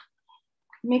can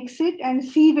mix it and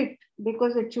sieve it,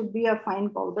 because it should be a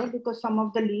fine powder, because some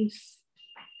of the leaves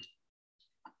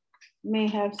may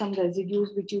have some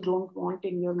residues which you don't want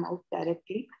in your mouth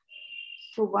directly.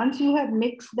 So once you have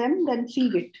mixed them, then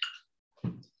sieve it.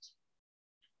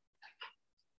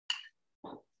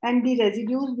 And the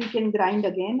residues we can grind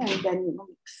again and then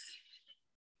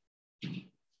mix.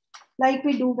 Like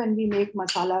we do when we make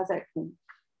masalas at home.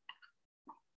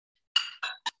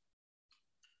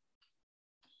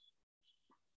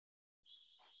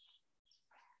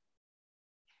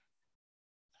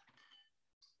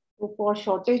 So for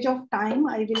shortage of time,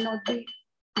 I will not be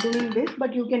doing this,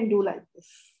 but you can do like this.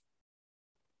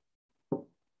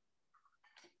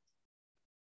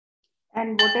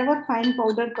 And whatever fine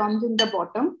powder comes in the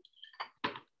bottom,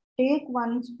 take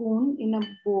 1 spoon in a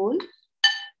bowl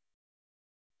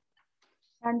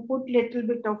and put little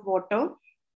bit of water.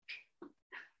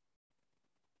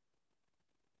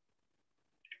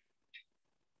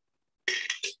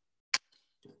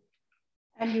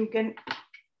 And you can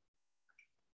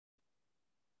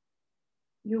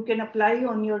apply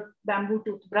on your bamboo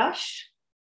toothbrush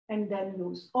and then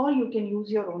use, or you can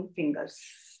use your own fingers.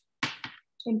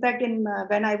 In fact,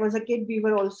 when I was a kid, we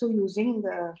were also using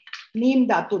the neem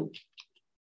datul.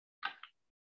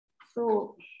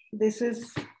 So this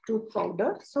is tooth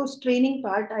powder. So straining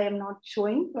part I am not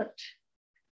showing, but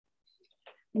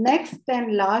next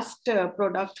and last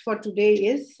product for today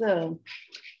is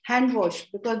hand wash,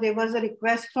 because there was a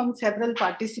request from several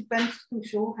participants to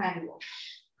show hand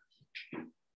wash.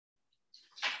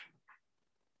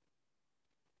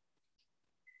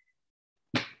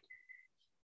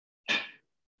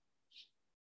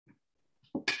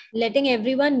 Letting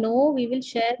everyone know, we will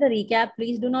share the recap.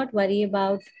 Please do not worry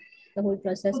about the whole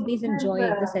process. So Please enjoy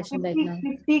the session 50, right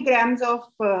now. 50 grams of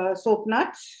soap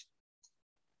nuts,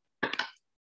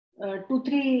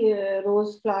 2-3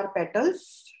 rose flower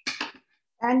petals.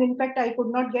 And in fact, I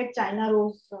could not get China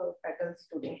rose petals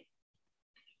today.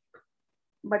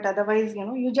 But otherwise,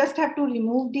 you just have to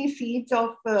remove the seeds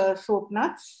of soap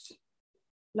nuts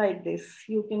like this.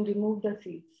 You can remove the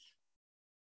seeds.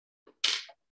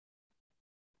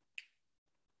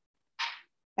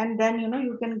 And then,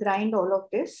 you can grind all of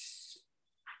this.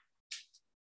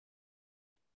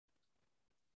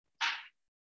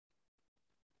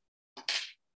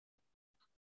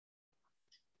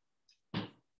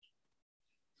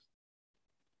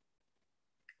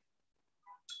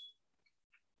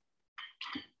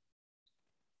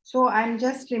 So I'm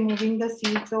just removing the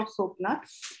seeds of soap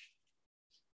nuts.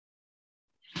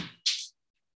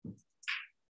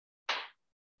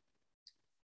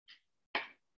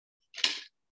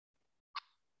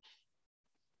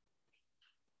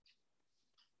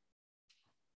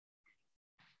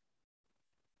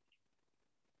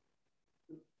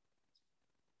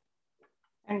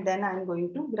 And then I'm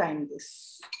going to grind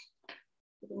this.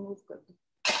 Remove.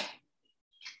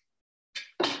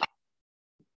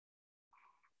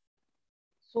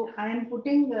 So I am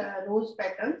putting rose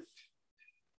petals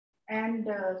and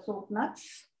soap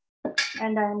nuts,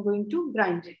 and I am going to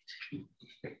grind it.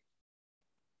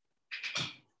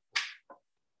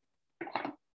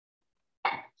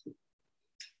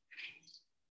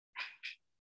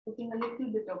 Putting a little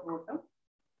bit of water.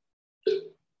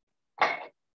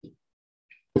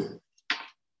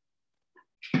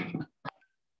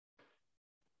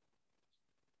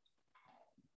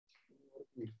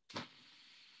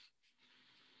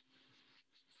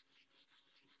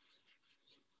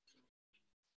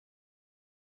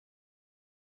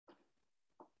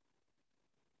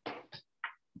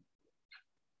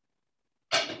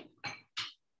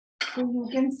 So you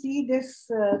can see this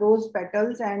rose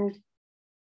petals and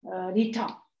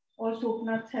Rita or soap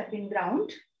nuts have been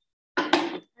ground.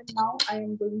 And now I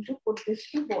am going to put this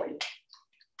to boil.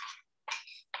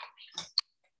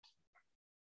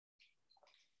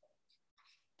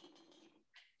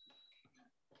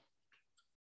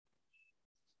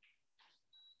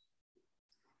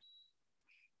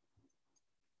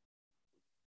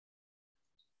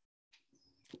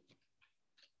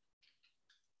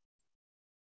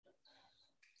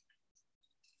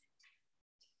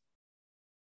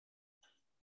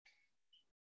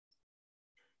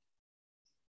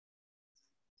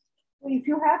 So if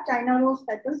you have China rose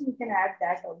petals, you can add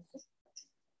that also.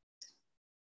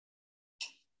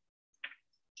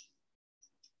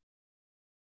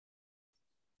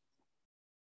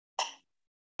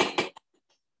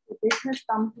 So this has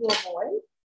come to a boil.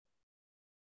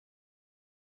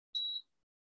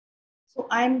 So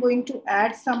I am going to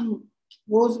add some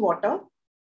rose water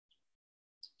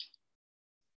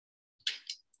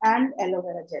and aloe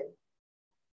vera gel.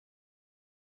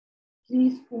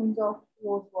 3 spoons of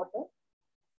rose water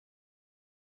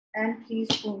and 3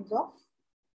 spoons of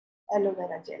aloe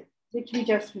vera gel, which we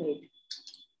just made.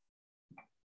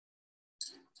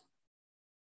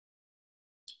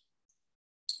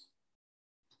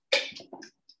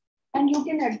 And you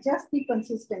can adjust the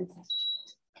consistency.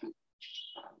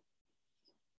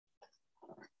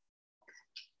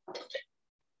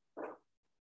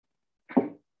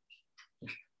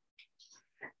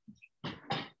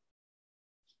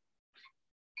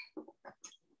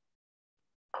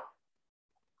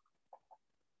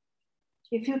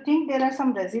 If you think there are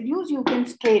some residues, you can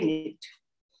strain it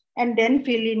and then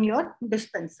fill in your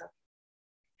dispenser.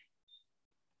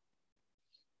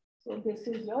 So this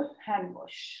is your hand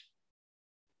wash.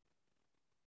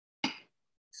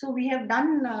 So we have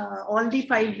done all the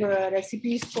 5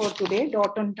 recipes for today,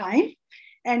 dot on time.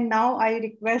 And now I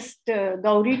request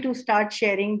Gauri to start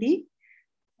sharing the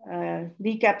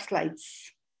recap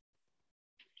slides.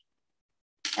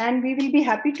 And we will be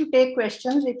happy to take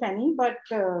questions if any, but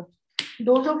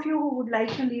those of you who would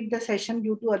like to leave the session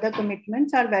due to other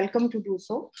commitments are welcome to do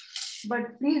so.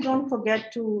 But please don't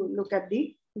forget to look at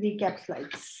the recap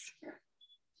slides.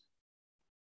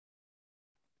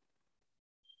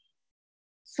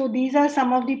 So these are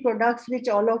some of the products which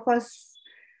all of us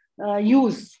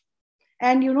use.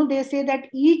 And you know, they say that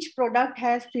each product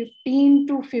has 15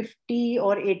 to 50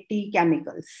 or 80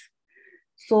 chemicals.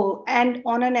 So, and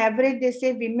on an average, they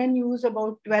say women use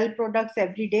about 12 products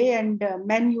every day and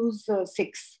men use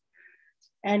 6.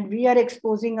 And we are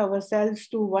exposing ourselves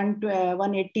to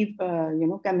 180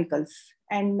 chemicals,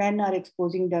 and men are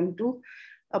exposing them to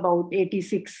about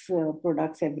 86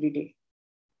 products every day.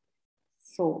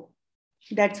 So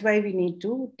that's why we need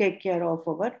to take care of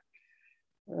our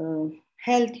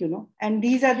health, you know. And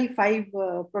these are the 5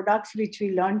 products which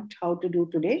we learned how to do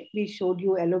today. We showed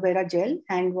you aloe vera gel,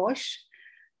 hand wash,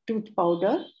 tooth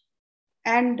powder,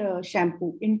 and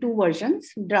shampoo in 2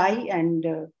 versions, dry and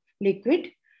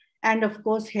liquid. And of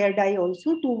course, hair dye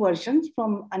also, 2 versions,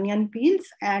 from onion peels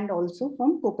and also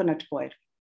from coconut coir.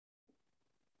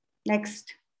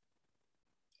 Next.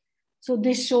 So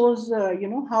this shows,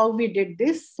 how we did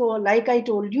this. So like I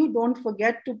told you, don't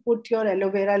forget to put your aloe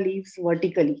vera leaves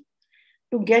vertically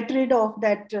to get rid of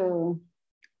that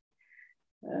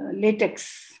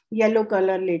latex, yellow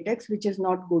color latex, which is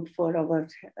not good for our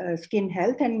skin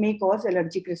health and may cause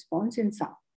allergic response in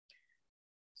some.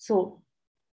 So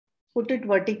put it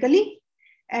vertically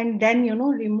and then,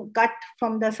 cut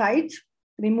from the sides,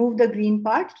 remove the green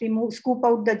part, scoop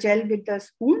out the gel with the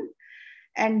spoon.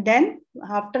 And then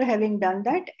after having done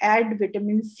that, add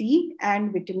vitamin C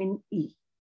and vitamin E.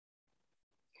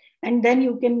 And then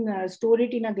you can store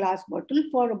it in a glass bottle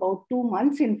for about 2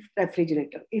 months in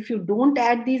refrigerator. If you don't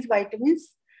add these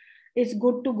vitamins, it's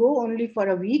good to go only for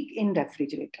a week in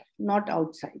refrigerator, not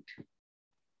outside.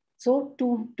 So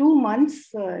 2 months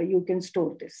you can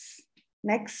store this.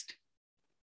 Next.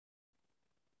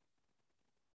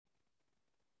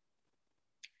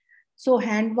 So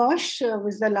hand wash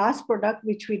was the last product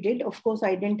which we did. Of course,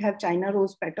 I didn't have China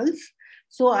rose petals.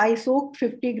 So I soaked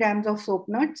 50 grams of soap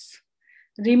nuts,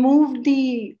 removed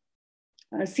the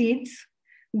seeds,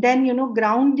 then,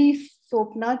 ground these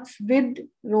soap nuts with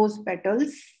rose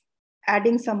petals,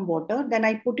 adding some water. Then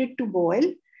I put it to boil.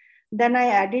 Then I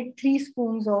added 3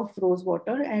 spoons of rose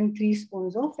water and 3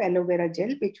 spoons of aloe vera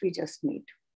gel, which we just made.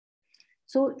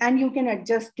 So, and you can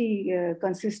adjust the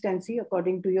consistency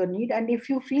according to your need. And if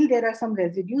you feel there are some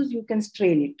residues, you can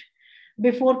strain it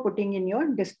before putting in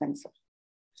your dispenser.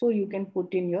 So you can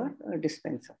put in your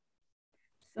dispenser.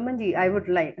 Sumanji, I would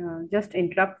like just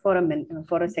interrupt for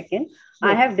a second. Yes.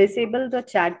 I have disabled the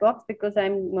chat box because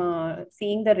I'm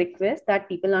seeing the request that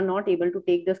people are not able to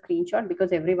take the screenshot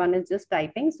because everyone is just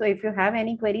typing. So if you have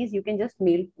any queries, you can just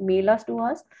mail us to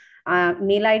us.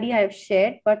 Mail ID I have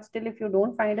shared, but still if you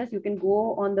don't find us, you can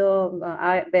go on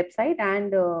the website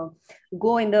and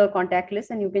go in the contact list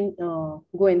and you can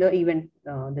go in the event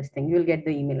this thing. You'll get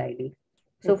the email ID.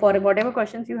 So for whatever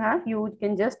questions you have, you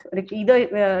can just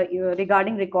either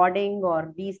regarding recording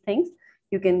or these things,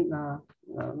 you can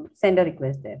send a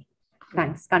request there.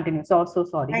 Thanks. Continue. So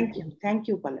sorry. Thank you. Thank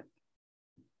you, Palak.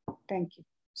 Thank you.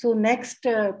 So next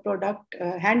product,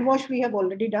 hand wash we have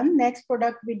already done. Next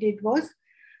product we did was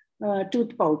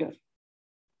tooth powder.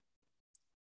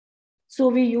 So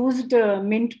we used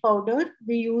mint powder.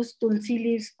 We used tulsi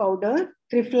leaves powder,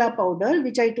 trifla powder,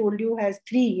 which I told you has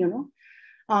 3,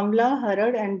 Amla,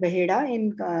 Harad, and Baheda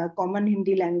in common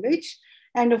Hindi language.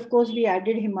 And of course, we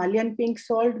added Himalayan pink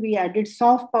salt. We added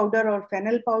soft powder or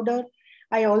fennel powder.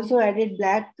 I also added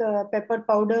black pepper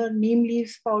powder, neem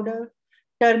leaves powder,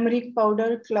 turmeric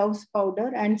powder, cloves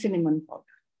powder, and cinnamon powder.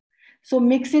 So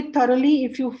mix it thoroughly.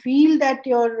 If you feel that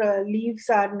your leaves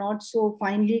are not so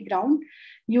finely ground,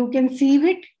 you can sieve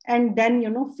it and then,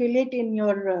 fill it in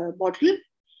your bottle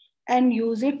and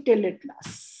use it till it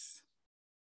lasts.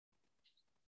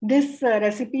 This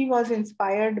recipe was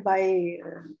inspired by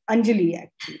Anjali,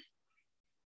 actually.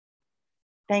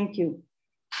 Thank you.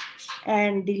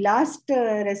 And the last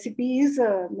recipe is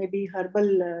maybe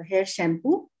herbal hair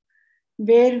shampoo,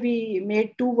 where we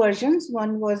made two versions.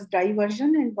 One was dry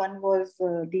version and one was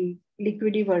the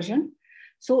liquidy version.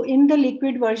 So in the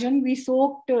liquid version, we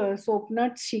soaked soap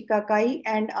nuts, shikakai,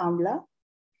 and amla,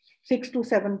 6 to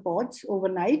 7 pods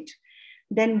overnight,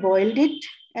 then boiled it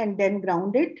and then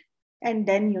ground it. And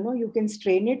then, you can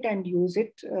strain it and use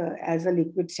it as a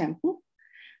liquid shampoo.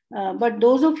 But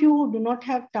those of you who do not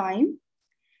have time,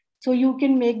 so you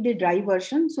can make the dry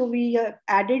version. So we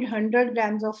added 100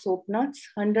 grams of soap nuts,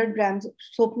 100 grams of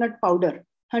soap nut powder,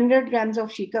 100 grams of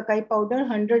shikakai powder,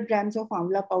 100 grams of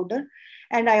amla powder.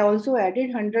 And I also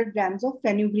added 100 grams of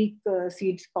fenugreek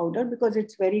seeds powder because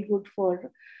it's very good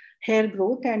for hair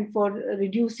growth and for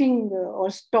reducing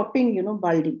or stopping,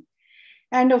 balding.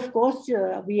 And of course,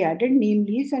 we added neem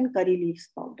leaves and curry leaves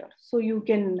powder. So you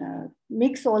can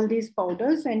mix all these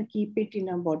powders and keep it in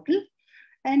a bottle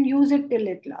and use it till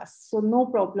it lasts. So no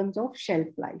problems of shelf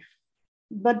life.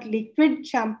 But liquid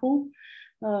shampoo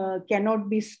cannot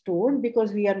be stored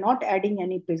because we are not adding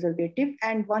any preservative.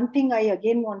 And one thing I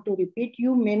again want to repeat,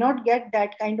 you may not get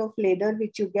that kind of leather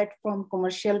which you get from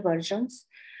commercial versions.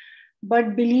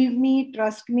 But believe me,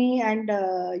 trust me, and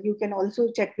you can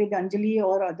also check with Anjali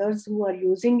or others who are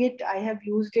using it. I have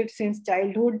used it since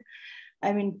childhood.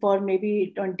 I mean, for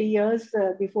maybe 20 years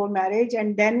before marriage.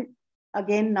 And then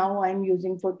again, now I'm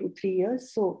using for 2-3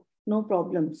 years. So no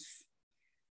problems.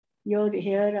 Your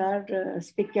hair are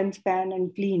spick and span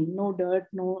and clean. No dirt,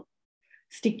 no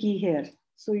sticky hair.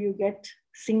 So you get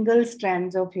single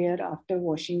strands of hair after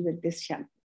washing with this shampoo.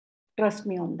 Trust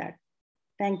me on that.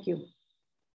 Thank you.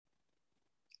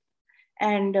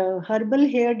 And herbal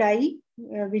hair dye,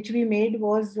 which we made,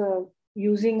 was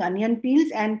using onion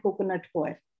peels and coconut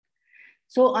coir.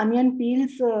 So onion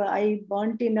peels, I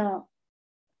burnt in a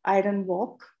iron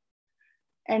wok.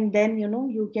 And then,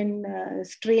 you can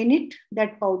strain it,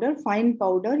 that powder, fine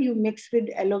powder, you mix with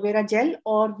aloe vera gel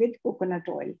or with coconut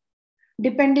oil,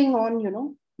 depending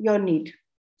on, your need.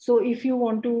 So if you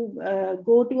want to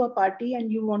go to a party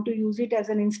and you want to use it as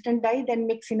an instant dye, then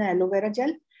mix in aloe vera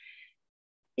gel.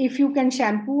 If you can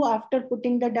shampoo after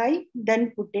putting the dye,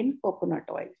 then put in coconut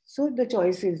oil. So the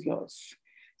choice is yours.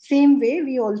 Same way,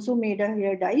 we also made a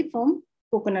hair dye from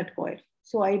coconut coir.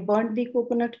 So I burnt the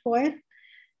coconut coir,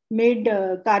 made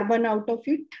carbon out of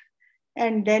it,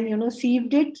 and then,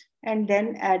 sieved it, and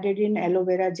then added in aloe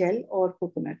vera gel or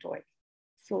coconut oil.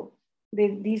 So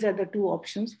these are the two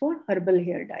options for herbal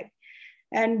hair dye.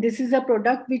 And this is a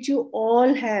product which you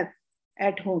all have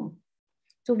at home.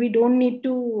 So we don't need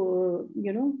to,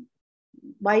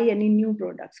 buy any new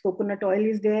products. Coconut oil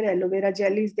is there, aloe vera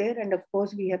gel is there, and of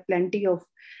course we have plenty of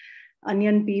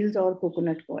onion peels or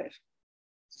coconut coir.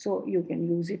 So you can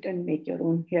use it and make your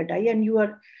own hair dye, and you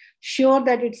are sure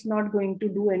that it's not going to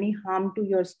do any harm to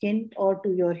your skin or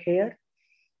to your hair.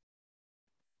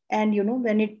 And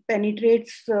when it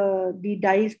penetrates, the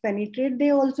dyes penetrate,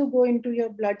 they also go into your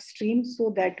bloodstream.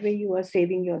 So that way you are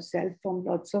saving yourself from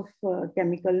lots of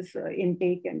chemicals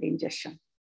intake and ingestion.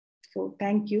 So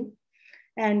thank you.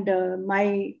 And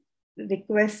my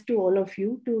request to all of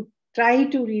you to try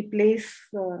to replace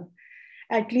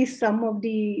at least some of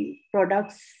the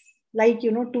products, like,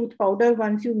 tooth powder,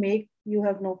 once you make, you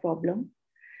have no problem.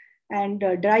 And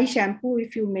dry shampoo,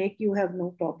 if you make, you have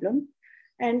no problem.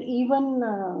 And even,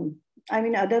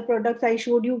 other products I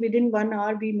showed you, within 1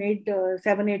 hour, we made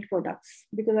 7-8 products,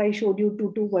 because I showed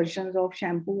you two versions of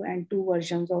shampoo and 2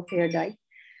 versions of hair dye.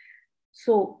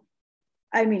 So,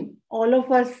 all of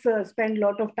us spend a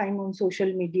lot of time on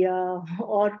social media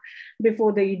or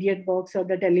before the idiot box or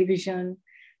the television.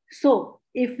 So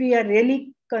if we are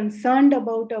really concerned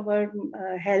about our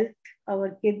health,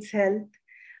 our kids' health,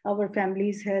 our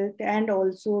family's health, and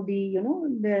also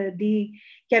the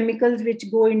chemicals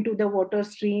which go into the water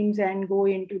streams and go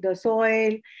into the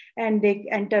soil and they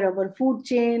enter our food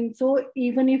chain. So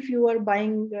even if you are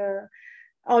buying,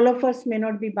 all of us may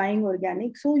not be buying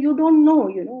organic, so you don't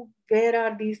know, where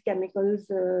are these chemicals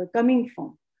coming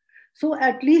from. So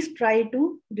at least try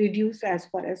to reduce as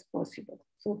far as possible.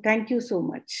 So thank you so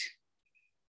much.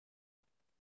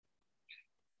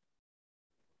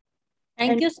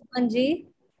 Thank you, Sumanji.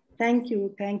 Thank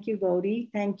you. Thank you, Gauri.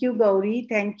 Thank you, Gauri.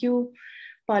 Thank you,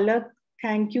 Palak.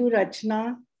 Thank you,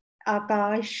 Rachna,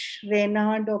 Akash,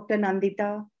 Reena, Dr.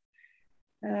 Nandita,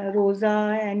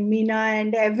 Rosa, and Meena,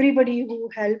 and everybody who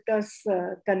helped us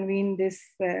convene this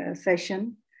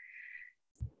session.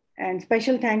 And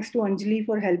special thanks to Anjali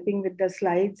for helping with the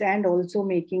slides and also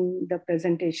making the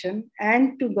presentation,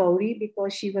 and to Gauri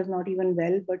because she was not even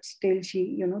well, but still she,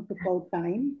 took out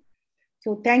time.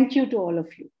 So thank you to all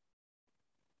of you.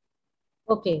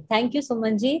 Okay, thank you,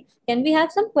 Sumanji. Can we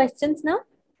have some questions now?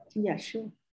 Yeah,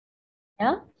 sure.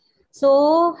 Yeah.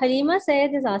 So Harima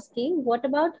Sayed is asking, what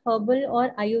about herbal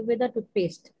or Ayurveda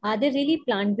toothpaste? Are they really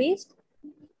plant-based?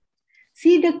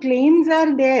 See, the claims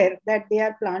are there that they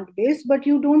are plant-based, but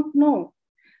you don't know.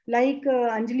 Like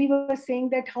Anjali was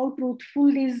saying that how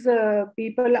truthful these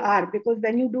people are, because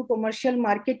when you do commercial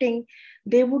marketing,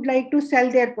 they would like to sell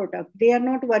their product. They are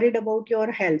not worried about your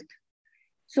health.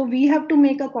 So we have to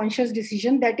make a conscious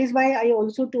decision. That is why I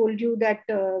also told you that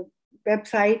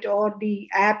website or the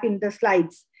app in the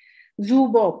slides,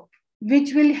 Zubop,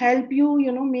 which will help you,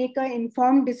 make an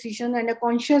informed decision and a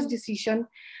conscious decision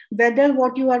whether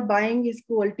what you are buying is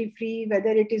cruelty free,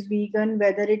 whether it is vegan,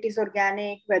 whether it is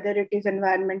organic, whether it is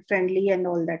environment friendly and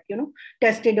all that,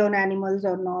 tested on animals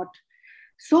or not.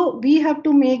 So we have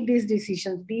to make these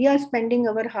decisions. We are spending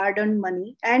our hard earned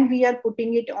money and we are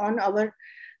putting it on our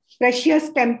precious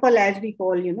temple, as we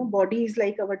call, body is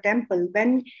like our temple.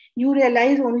 When you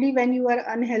realize only when you are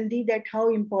unhealthy that how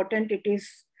important it is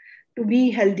to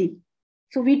be healthy.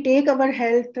 So we take our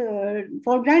health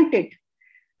for granted.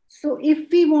 So if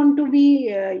we want to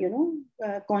be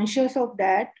conscious of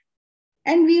that,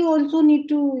 and we also need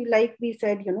to, like we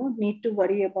said, need to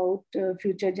worry about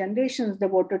future generations. The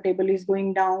water table is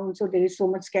going down, so there is so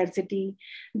much scarcity.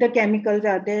 The chemicals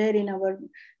are there in our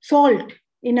salt,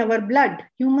 in our blood.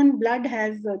 Human blood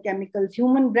has chemicals.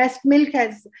 Human breast milk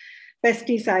has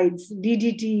pesticides,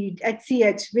 DDT,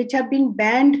 HCH, which have been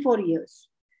banned for years.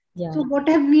 Yeah. So what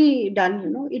have we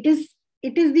done? It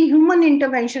is the human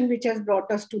intervention which has brought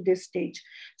us to this stage.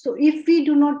 So if we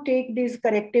do not take these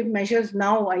corrective measures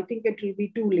now, I think it will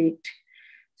be too late.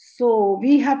 So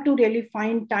we have to really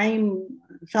find time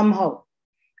somehow.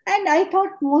 And I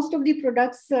thought most of the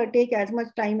products take as much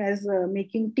time as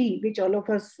making tea, which all of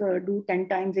us do 10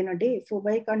 times in a day. So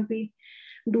why can't we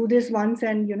do this once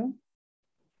and,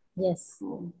 Yes.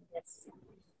 Yes.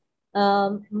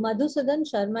 Madhusudan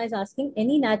Sharma is asking,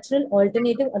 any natural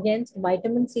alternative against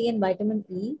vitamin C and vitamin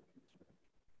E?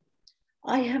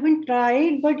 I haven't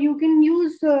tried, but you can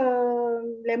use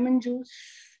lemon juice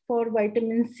for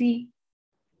vitamin C.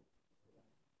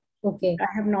 Okay. I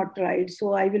have not tried,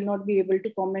 so I will not be able to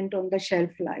comment on the shelf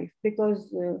life, because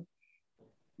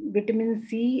vitamin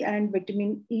C and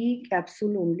vitamin E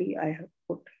capsule only I have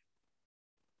put.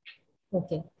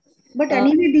 Okay. But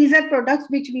anyway, these are products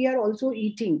which we are also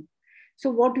eating. So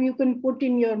what you can put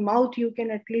in your mouth, you can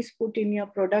at least put in your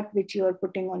product which you are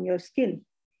putting on your skin.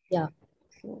 Yeah.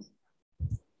 So.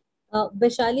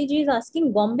 Vaishali ji is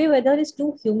asking, Bombay weather is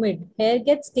too humid. Hair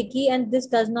gets sticky and this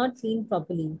does not clean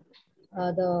properly.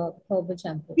 The herbal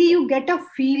shampoo. See, you get a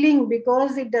feeling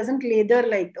because it doesn't lather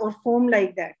like or foam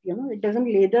like that. It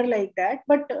doesn't lather like that.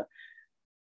 But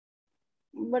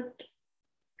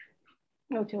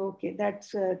okay,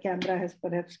 that's camera has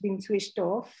perhaps been switched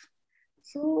off.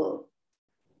 So,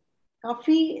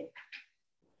 काफी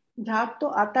झाग तो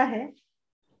आता है.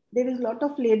 There is a lot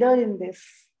of leather in this,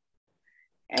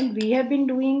 and we have been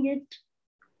doing it.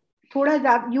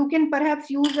 थोड़ा you can perhaps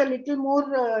use a little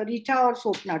more Rita or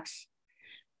soap nuts,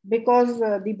 because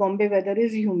the Bombay weather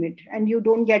is humid and you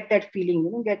don't get that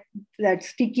feeling, get that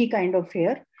sticky kind of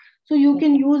hair. So you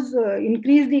can use,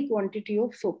 increase the quantity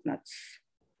of soap nuts.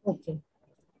 Okay.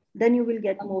 Then you will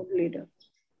get more later.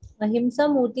 Ahimsa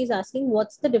Murthy is asking,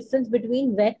 what's the difference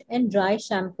between wet and dry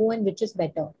shampoo and which is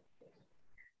better?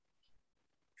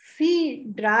 See,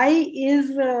 dry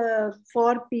is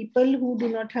for people who do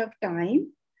not have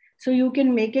time. So you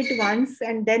can make it once,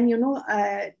 and then,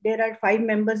 there are 5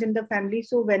 members in the family.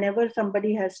 So whenever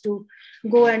somebody has to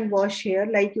go and wash hair,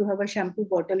 like you have a shampoo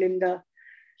bottle in the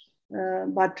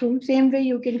bathroom, same way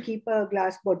you can keep a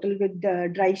glass bottle with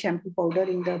dry shampoo powder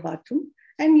in the bathroom.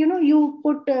 And, you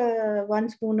put 1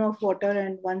 spoon of water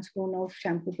and 1 spoon of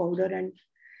shampoo powder, and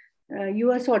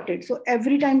you are sorted. So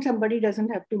every time somebody doesn't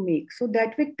have to make. So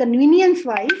that way, convenience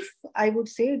wise, I would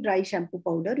say dry shampoo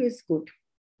powder is good.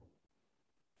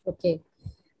 Okay.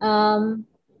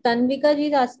 Tanvika ji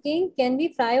is asking, can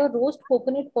we fry or roast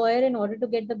coconut coir in order to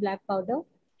get the black powder?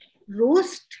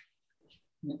 Roast?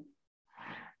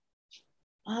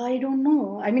 I don't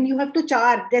know. I mean, you have to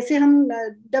char.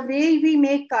 The way we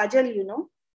make kajal,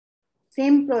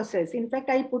 same process. In fact,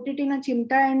 I put it in a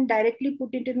chimta and directly put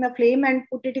it in the flame and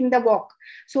put it in the wok,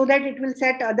 so that it will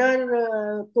set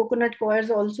other coconut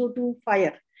coils also to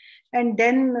fire. And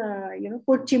then,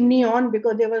 put chimney on,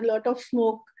 because there was a lot of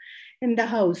smoke in the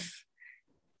house.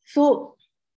 So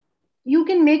You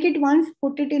can make it once,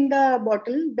 put it in the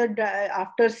bottle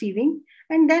after sieving,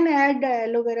 and then add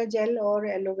aloe vera gel or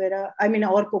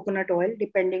or coconut oil,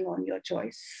 depending on your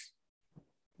choice.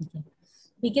 Okay.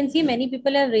 We can see many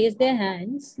people have raised their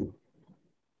hands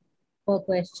for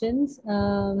questions.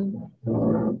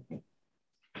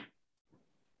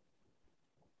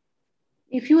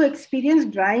 If you experience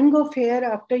drying of hair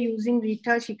after using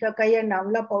Rita, Shikakai and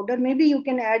Amla powder, maybe you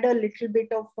can add a little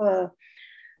bit of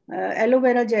aloe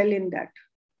vera gel in that,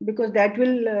 because that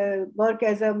will work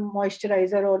as a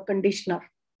moisturizer or conditioner.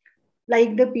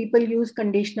 Like the people use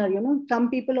conditioner, some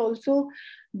people also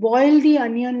boil the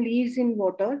onion leaves in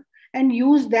water and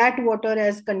use that water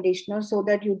as conditioner, so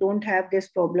that you don't have this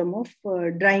problem of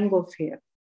drying of hair.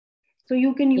 So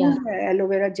you can use aloe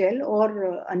vera gel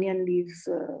or onion leaves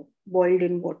boiled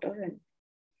in water and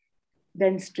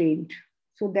then strained.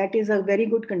 So that is a very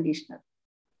good conditioner.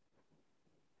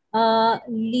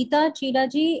 Lita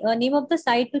Chidaji, name of the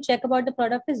site to check about the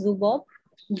product is Zubob.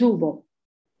 Zubob.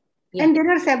 Yeah. And there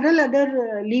are several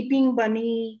other Leaping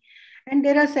Bunny, and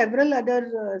there are several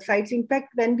other sites. In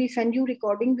fact, when we send you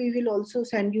recording, we will also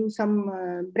send you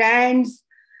some brands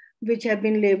which have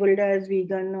been labeled as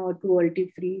vegan or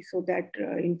cruelty free, so that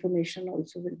information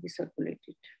also will be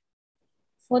circulated.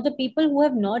 For the people who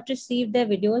have not received their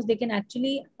videos, they can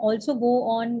actually also go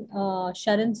on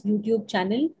SHARAN's YouTube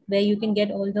channel, where you can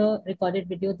get all the recorded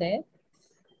video there.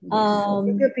 Yes.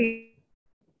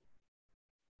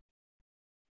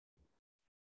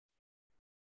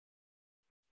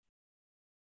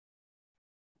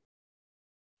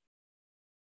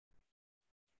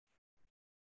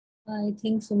 I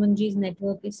think Sumanji's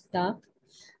network is stuck.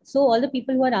 So all the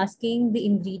people who are asking the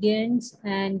ingredients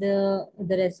and the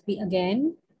recipe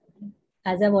again,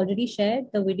 as I've already shared,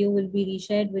 the video will be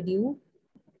reshared with you.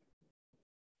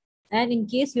 And in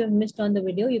case you have missed on the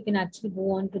video, you can actually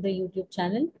go on to the YouTube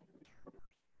channel,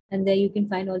 and there you can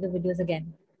find all the videos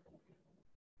again.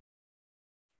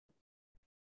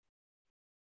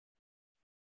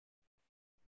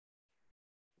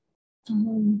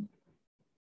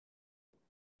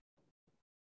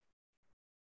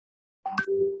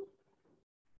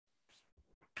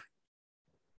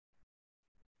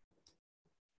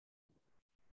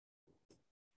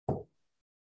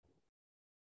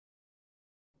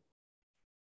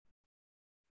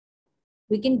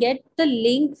 We can get the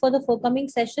link for the forthcoming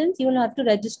sessions. You will have to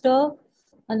register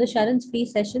on the SHARAN's free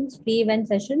sessions, free event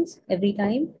sessions every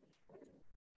time.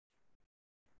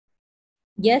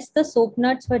 Yes, the soap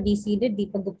nuts were deseeded,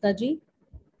 Deepak Gupta ji.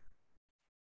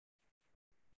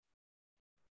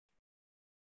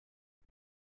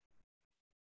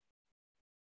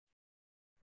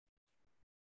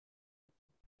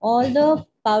 All the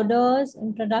powders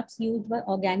and products used were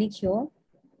organic here.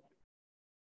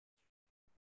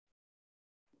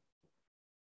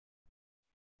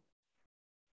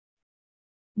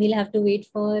 We'll have to wait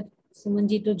for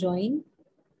Sumanji to join.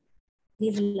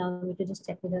 Please allow me to just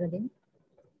check with her again.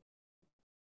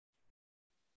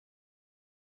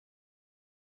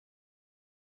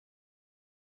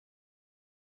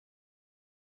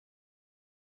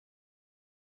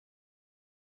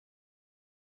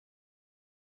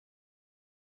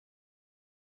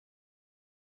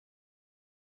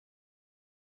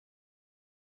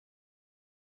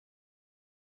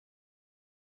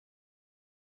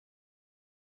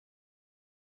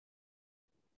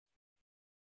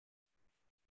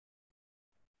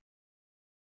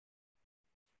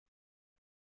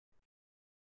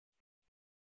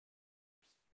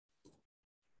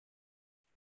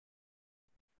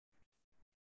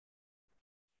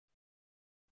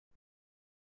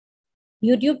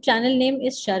 YouTube channel name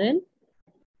is SHARAN.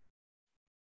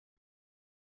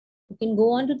 You can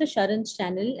go on to the SHARAN's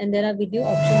channel and there are video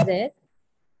options there.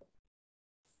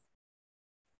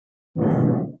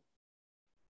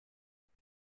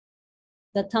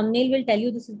 The thumbnail will tell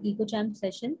you this is EcoChamp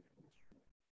session.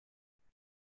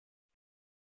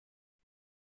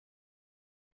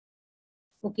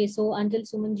 Okay, so until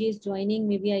Sumanji is joining,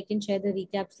 maybe I can share the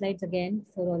recap slides again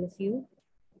for all of you.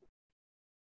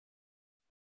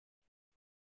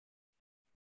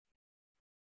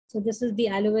 So this is the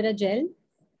aloe vera gel.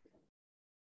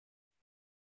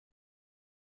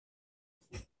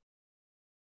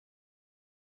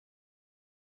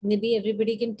 Maybe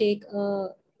everybody can take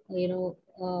a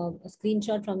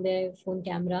screenshot from their phone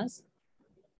cameras.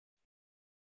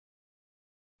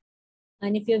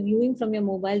 And if you're viewing from your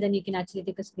mobile, then you can actually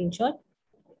take a screenshot.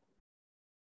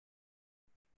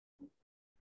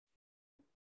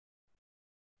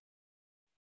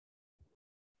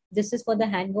 This is for the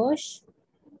hand wash.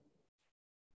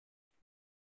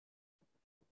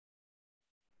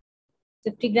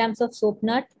 $50 grams of soap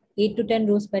nut. 8 to 10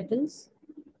 rose petals,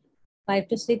 5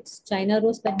 to 6 China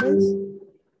rose petals,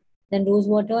 then rose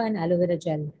water and aloe vera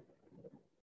gel.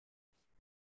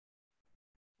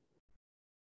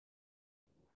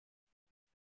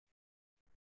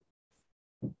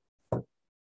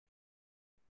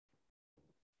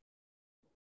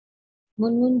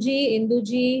 Munmunji,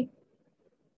 Induji,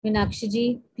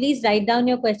 Minakshiji, please write down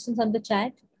your questions on the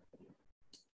chat.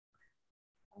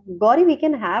 Gauri, we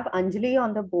can have Anjali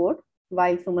on the board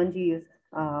while Sumanji is.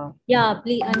 Yeah,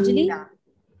 please, Anjali, Yeah.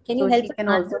 can you So help she us can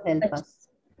answer also the help questions? us.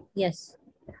 Yes.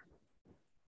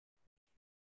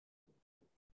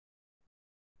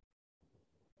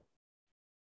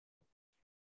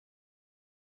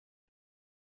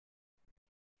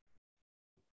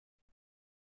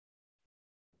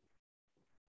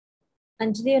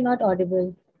 Anjali, you're not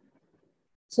audible.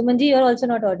 Sumanji, you're also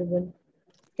not audible.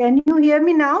 Can you hear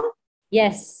me now?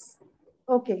 Yes.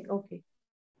 Okay, okay.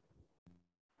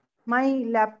 My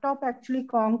laptop actually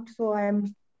conked, so I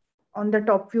am on the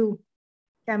top view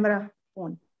camera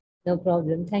phone. No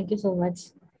problem. Thank you so much.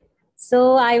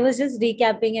 So I was just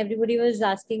recapping. Everybody was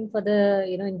asking for the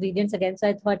ingredients again. So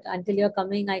I thought until you're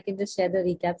coming, I can just share the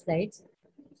recap slides.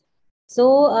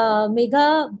 So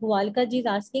Megha Bhualka ji is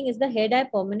asking, is the hair dye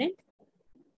permanent?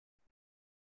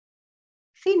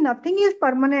 See, nothing is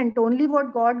permanent. Only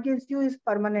what God gives you is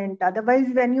permanent. Otherwise,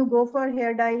 when you go for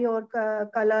hair dye or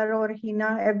color or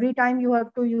henna, every time you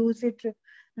have to use it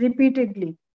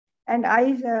repeatedly. And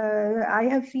I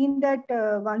have seen that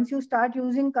once you start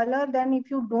using color, then if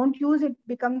you don't use it,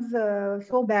 becomes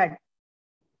so bad.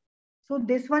 So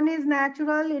this one is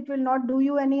natural. It will not do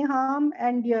you any harm,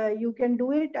 and you can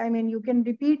do it. I mean, you can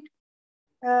repeat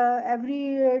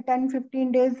every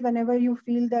 10-15 days whenever you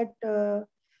feel that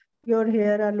your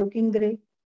hair are looking gray.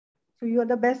 So you are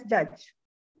the best judge.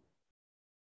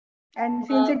 And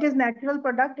since it is natural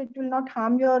product, it will not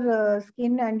harm your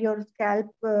skin and your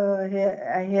scalp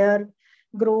hair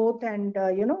growth, and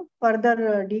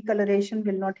further decoloration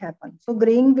will not happen. So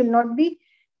graying will not be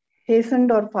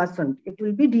hastened or fastened. It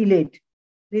will be delayed,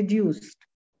 reduced.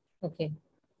 Okay.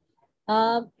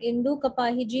 Indu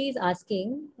Kapahiji is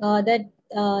asking that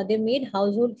they made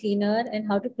household cleaner and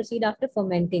how to proceed after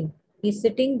fermenting. He's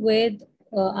sitting with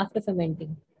after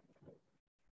fermenting.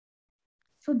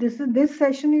 So this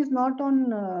session is not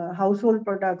on household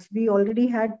products. We already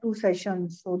had 2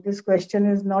 sessions. So this question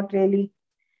is not really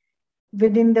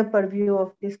within the purview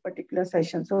of this particular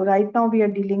session. So right now we are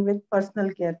dealing with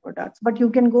personal care products, but you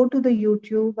can go to the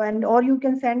YouTube or you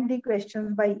can send the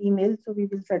questions by email. So we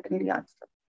will certainly answer.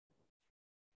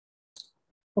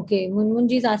 Okay,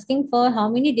 Munmunji is asking for how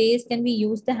many days can we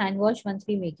use the hand wash once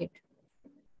we make it?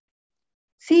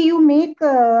 See, you make,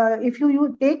 if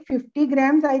you take 50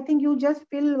 grams, I think you just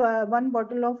fill one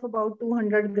bottle of about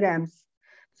 200 grams.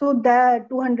 So that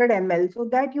 200 ml. So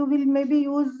that you will maybe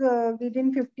use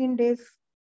within 15 days.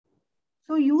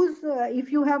 So use,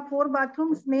 if you have 4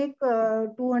 bathrooms, make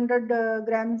 200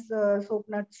 grams soap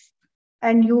nuts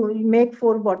and you make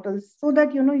 4 bottles so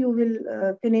that, you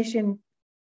will finish in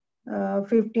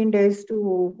 15 days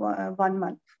to 1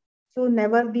 month. So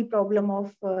never the problem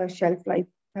of shelf life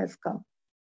has come.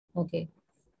 Okay.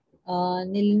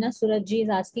 Nilina Surajji is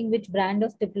asking which brand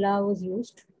of Tipla was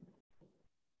used.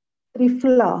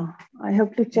 Trifla, I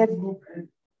have to check.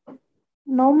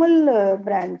 Normal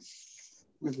brands.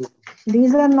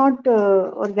 These are not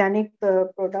organic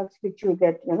products which you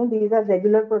get. These are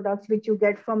regular products which you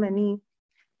get from any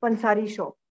pansari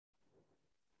shop.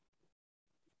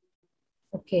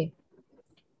 Okay.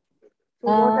 So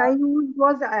what I used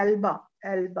was Alba,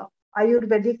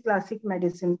 Ayurvedic classic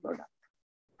medicine product.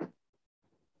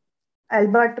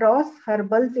 Albatross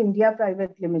Herbals India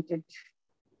Private Limited.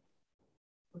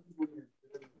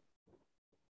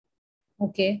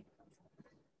 Okay.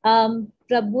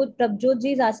 Prabjot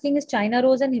ji is asking, is China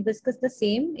rose and hibiscus the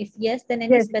same? If yes, then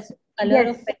any specific color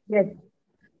of pet? Yes.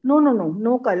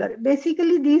 No color.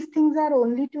 Basically, these things are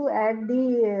only to add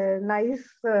the nice,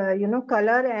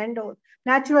 color and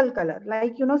natural color.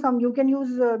 Like, some you can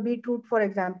use beetroot, for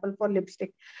example, for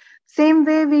lipstick. Same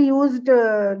way we used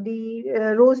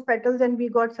the rose petals and we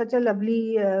got such a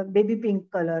lovely baby pink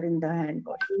color in the hand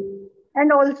wash.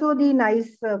 And also the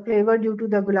nice flavor due to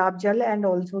the gulab jal and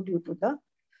also due to the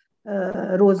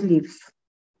rose leaves.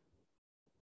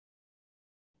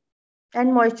 And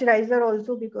moisturizer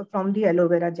also because from the aloe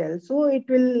vera gel. So it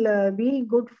will be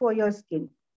good for your skin.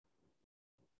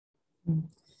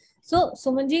 So,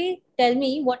 Sumanji, tell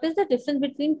me, what is the difference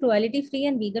between cruelty-free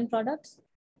and vegan products?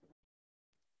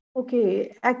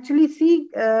 Okay, actually, see,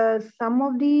 some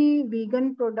of the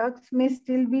vegan products may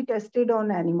still be tested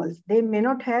on animals. They may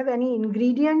not have any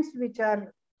ingredients which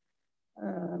are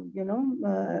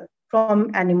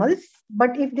from animals.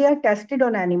 But if they are tested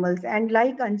on animals, and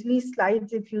like Anjali's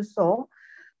slides, if you saw,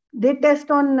 they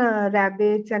test on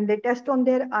rabbits, and they test on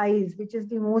their eyes, which is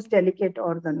the most delicate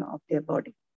organ of their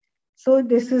body. So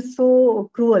this is so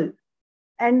cruel.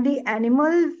 And the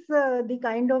animals, the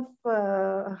kind of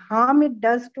harm it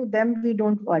does to them, we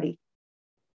don't worry.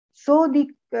 So the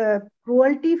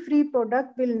cruelty-free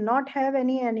product will not have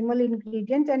any animal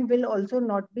ingredients and will also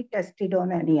not be tested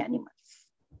on any animals.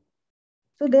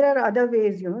 So there are other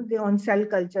ways, on cell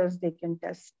cultures they can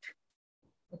test.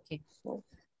 Okay. So,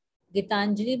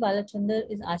 Gitanjali Balachandar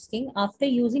is asking, after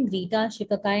using Rita,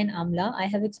 Shikakai and Amla, I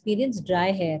have experienced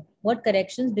dry hair. What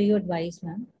corrections do you advise,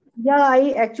 ma'am? yeah,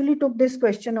 I actually took this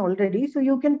question already. So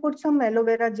you can put some aloe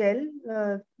vera gel,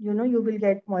 you will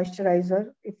get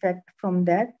moisturizer effect from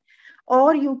that.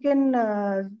 Or you can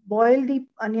boil the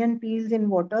onion peels in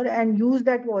water and use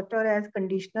that water as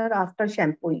conditioner after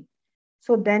shampooing.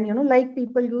 So then, like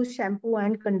people use shampoo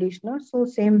and conditioner, so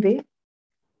same way.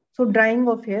 So drying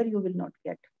of hair, you will not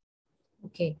get.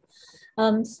 Okay.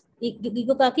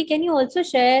 Kaki, can you also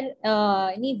share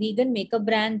any vegan makeup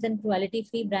brands and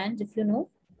cruelty-free brands, if you know?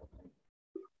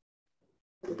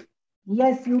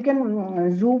 Yes, you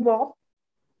can zoom off,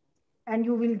 and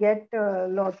you will get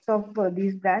lots of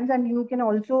these brands. And you can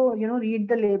also, read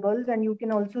the labels, and you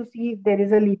can also see if there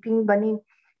is a leaping bunny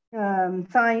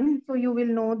sign. So you will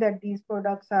know that these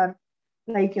products are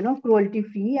like, cruelty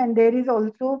free. And there is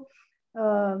also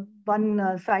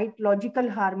one site, Logical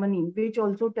Harmony, which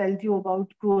also tells you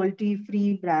about cruelty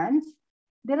free brands.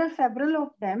 There are several of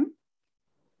them.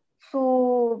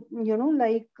 So,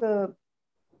 like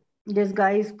this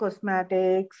Guys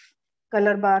Cosmetics,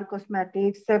 Color Bar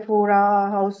Cosmetics, Sephora,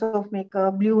 House of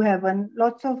Makeup, Blue Heaven,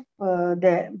 lots of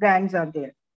brands are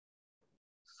there.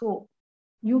 So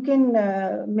you can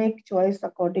make choice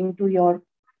according to your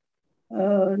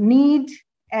need,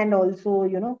 and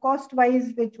also, cost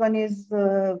wise, which one is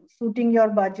suiting your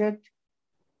budget,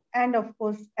 and of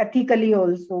course, ethically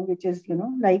also, which is,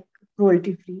 like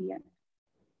cruelty free and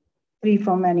free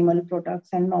from animal products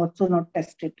and also not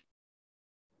tested.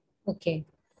 Okay.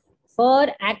 For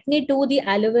acne too, the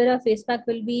aloe vera face pack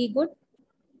will be good?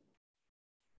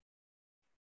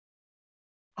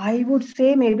 I would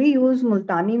say maybe use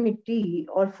Multani Mitti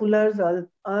or Fuller's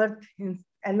Earth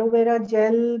aloe vera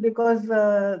gel, because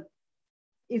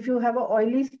if you have an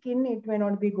oily skin, it may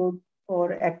not be good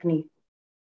for acne.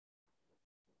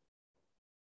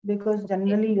 Because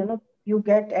generally, you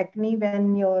get acne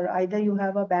when either you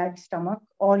have a bad stomach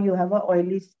or you have an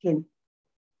oily skin,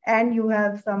 and you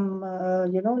have some,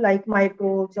 like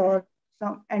microbes or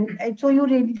some, and so you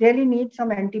really need some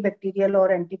antibacterial or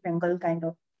antifungal kind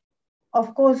of.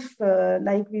 Of course,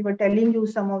 like we were telling you,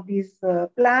 some of these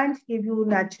plants give you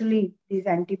naturally these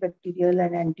antibacterial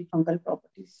and antifungal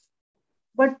properties.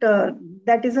 But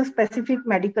that is a specific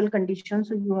medical condition,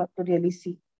 so you have to really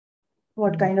see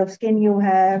what kind of skin you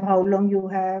have, how long you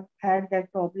have had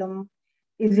that problem.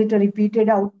 Is it a repeated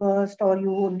outburst or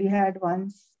you only had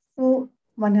once? So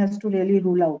one has to really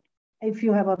rule out if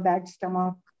you have a bad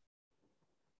stomach.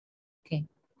 Okay.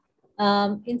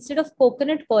 Instead of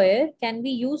coconut coir, can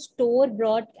we use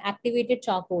store-bought activated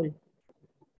charcoal?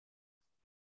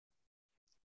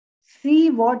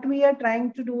 See, what we are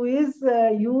trying to do is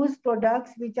use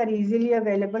products which are easily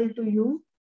available to you,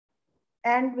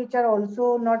 and which are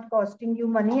also not costing you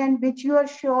money, and which you are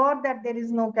sure that there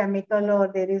is no chemical or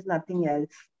there is nothing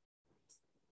else.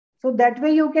 So that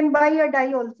way you can buy a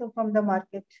dye also from the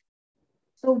market.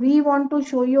 So we want to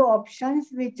show you options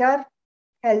which are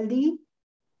healthy,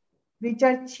 which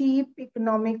are cheap,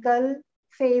 economical,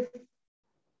 safe.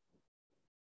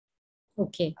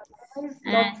 Okay. Otherwise,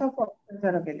 lots of options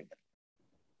are available.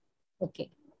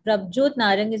 Okay. Prabjot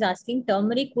Narang is asking,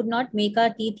 turmeric would not make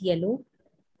our teeth yellow?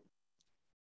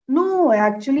 No,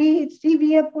 actually, see,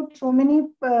 we have put so many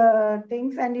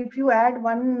things, and if you add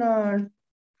 1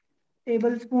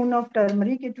 tablespoon of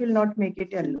turmeric, it will not make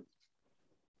it yellow.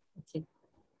 Okay.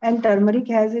 And turmeric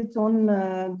has its own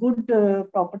good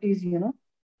properties,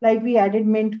 like we added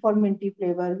mint for minty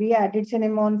flavor, we added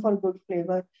cinnamon for good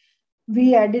flavor,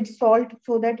 we added salt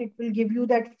so that it will give you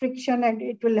that friction and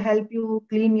it will help you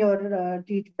clean your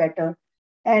teeth better.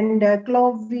 And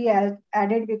clove we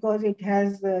added because it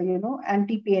has,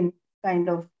 anti-pain kind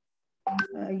of.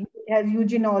 It has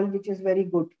eugenol, which is very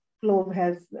good. Clove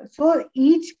has. So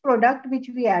each product which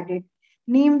we added,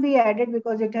 neem we added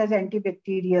because it has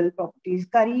antibacterial properties.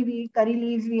 Curry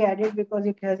leaves we added because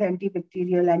it has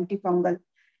antibacterial, antifungal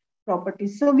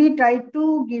properties. So we try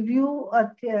to give you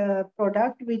a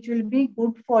product which will be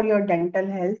good for your dental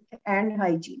health and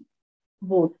hygiene,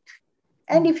 both.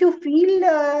 And if you feel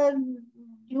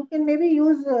you can maybe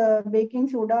use baking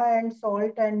soda and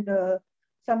salt and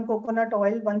some coconut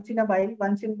oil once in a while,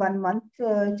 once in 1 month,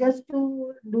 just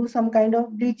to do some kind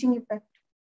of bleaching effect.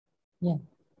 Yeah.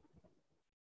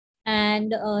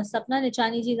 And Sapna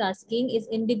Nichani ji is asking, is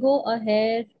indigo a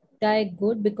hair dye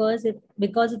good because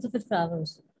it's of its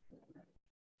flowers?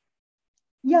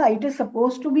 Yeah, it is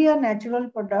supposed to be a natural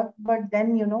product, but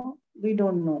then, we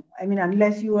don't know. I mean,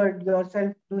 unless you are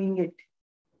yourself doing it.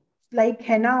 Like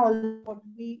henna, also what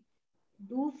we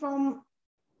do from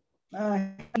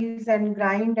trees and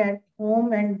grind at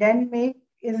home and then make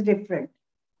is different.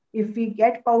 If we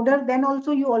get powder, then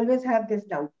also you always have this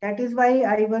doubt. That is why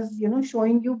I was,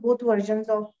 showing you both versions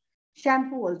of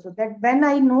shampoo also. That when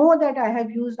I know that I have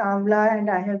used amla and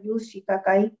I have used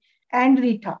shikakai and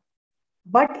rita,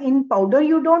 but in powder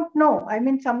you don't know. I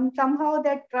mean, somehow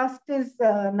that trust is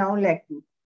now lacking.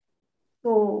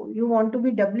 So you want to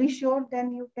be doubly sure,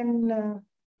 then you can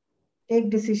take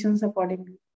decisions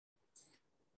accordingly.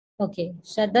 Okay.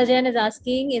 Shraddha Jain is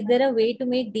asking, is there a way to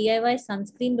make DIY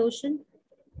sunscreen lotion?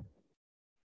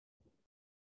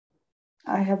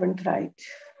 I haven't tried.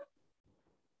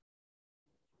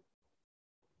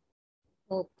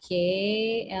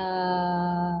 Okay.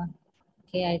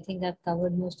 Okay, I think I've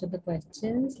covered most of the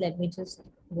questions. Let me just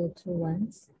go through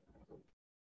once.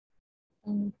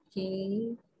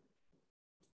 Okay.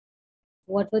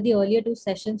 What were the earlier two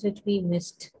sessions which we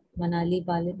missed? Manali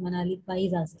Pai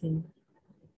is asking.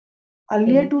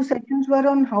 Earlier two sessions were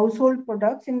on household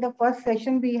products. In the first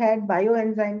session, we had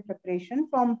bioenzyme preparation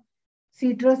from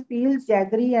citrus peels,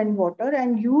 jaggery, and water,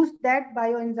 and used that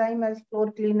bioenzyme as floor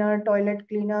cleaner, toilet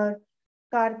cleaner,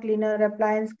 car cleaner,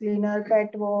 appliance cleaner,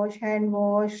 pet wash, hand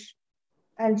wash,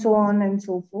 and so on and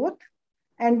so forth.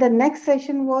 And the next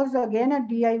session was again a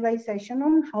DIY session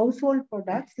on household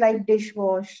products like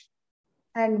dishwash,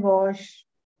 hand wash.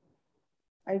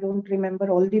 I don't remember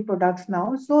all the products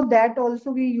now. So that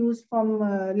also we use from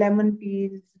lemon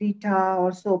peels, Rita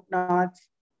or soap nuts.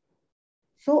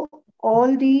 So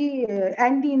all the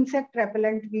and the insect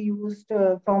repellent we used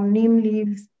from neem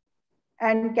leaves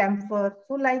and camphor.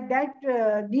 So like that,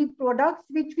 the products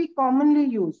which we commonly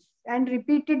use and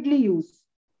repeatedly use.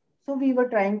 So we were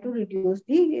trying to reduce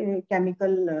the chemical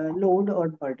load or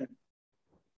burden.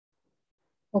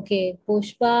 Okay,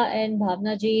 Pushpa and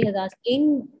Bhavna ji is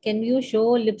asking, can you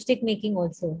show lipstick making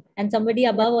also? And somebody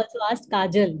above also asked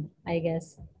Kajal, I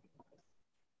guess.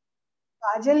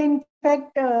 Kajal, in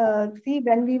fact, see,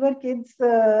 when we were kids,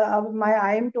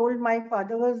 I am told my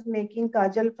father was making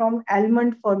kajal from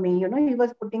almond for me. He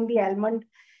was putting the almond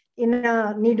in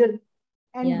a needle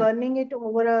and burning it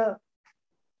over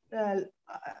a uh,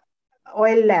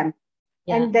 oil lamp.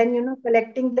 And then,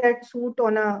 collecting that soot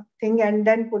on a thing and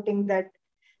then putting that.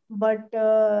 But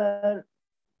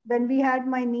when we had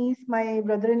my niece, my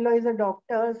brother-in-law is a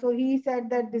doctor. So he said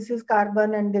that this is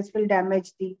carbon and this will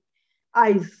damage the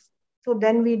eyes. So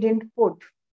then we didn't put.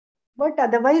 But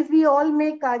otherwise, we all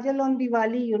make kajal on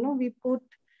Diwali. We put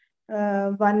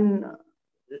one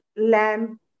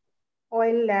lamp,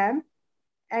 oil lamp,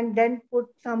 and then put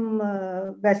some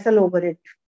vessel over it,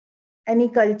 any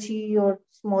kalchi or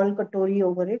small katori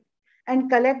over it, and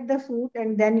collect the soot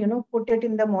and then, put it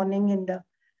in the morning in the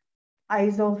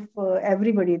eyes of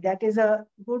everybody. That is a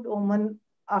good omen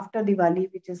after Diwali,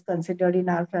 which is considered in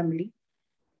our family.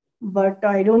 But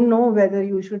I don't know whether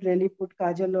you should really put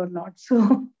kajal or not.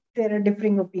 So there are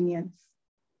differing opinions.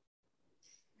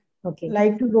 Okay.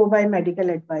 Like to go by medical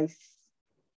advice.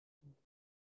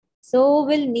 So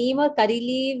will neem or curry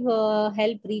leaf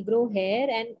help regrow hair?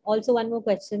 And also one more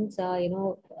question,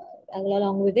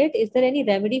 along with it, is there any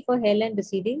remedy for hairline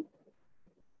receding?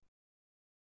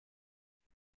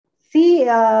 See,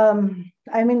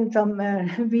 I mean,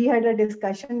 we had a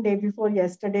discussion day before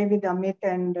yesterday with Amit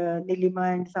and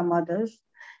Nilima and some others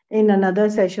in another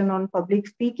session on public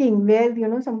speaking,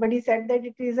 where somebody said that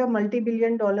it is a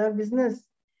multi-billion-dollar business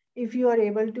if you are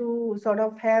able to sort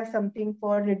of have something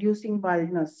for reducing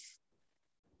baldness,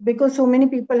 because so many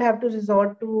people have to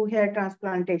resort to hair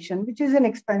transplantation, which is an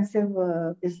expensive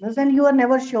business, and you are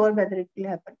never sure whether it will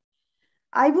happen.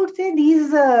 I would say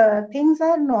these things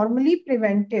are normally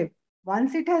preventive.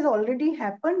 Once it has already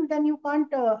happened, then you can't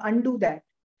undo that.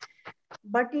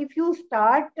 But if you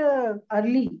start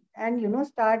early and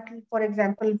start, for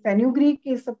example, fenugreek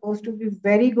is supposed to be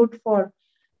very good for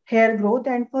hair growth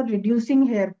and for reducing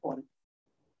hair fall.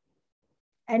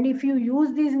 And if you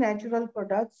use these natural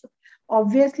products,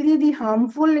 obviously the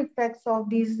harmful effects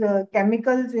of these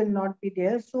chemicals will not be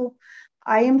there. So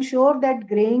I am sure that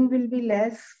graying will be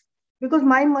less, because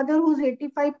my mother, who's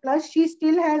 85 plus, she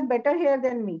still has better hair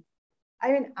than me.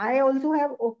 I mean, I also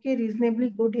have reasonably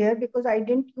good hair because I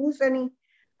didn't use any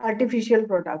artificial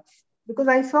products. Because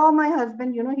I saw my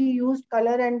husband, he used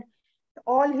color and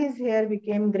all his hair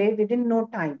became gray within no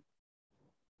time.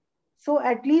 So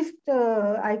at least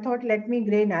I thought, let me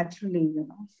gray naturally.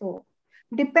 So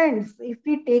depends. If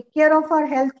we take care of our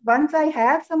health, once I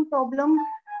have some problem,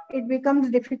 it becomes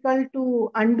difficult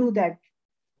to undo that.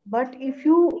 But if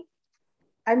you,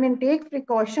 take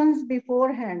precautions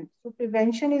beforehand, so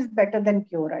prevention is better than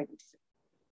cure, I would say.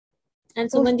 And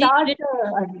So Sumanji, start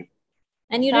early.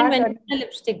 And you didn't mention the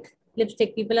lipstick.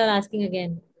 Lipstick, people are asking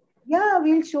again. Yeah,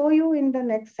 we'll show you in the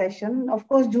next session. Of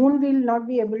course, June we'll not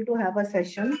be able to have a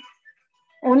session.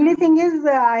 Only thing is,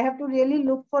 I have to really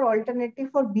look for alternative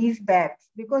for these bags,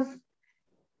 because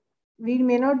we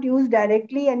may not use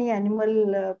directly any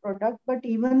animal product, but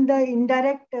even the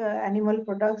indirect animal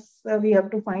products, we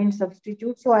have to find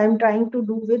substitutes. So I'm trying to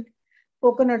do with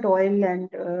coconut oil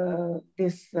and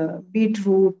this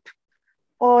beetroot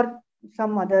or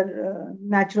some other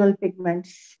natural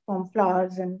pigments from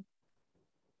flowers. And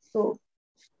so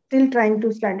still trying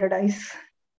to standardize.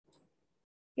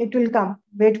 It will come.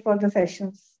 Wait for the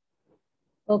sessions.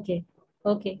 Okay.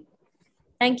 Okay.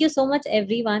 Thank you so much,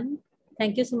 everyone.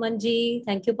 Thank you, Sumanji.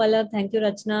 Thank you, Palak. Thank you,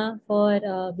 Rachna, for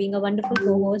being a wonderful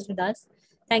co-host with us.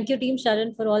 Thank you, Team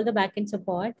Sharan, for all the back-end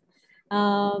support.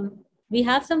 We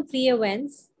have some free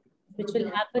events which will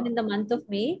happen in the month of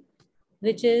May,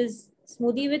 which is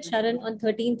Smoothie with Sharan on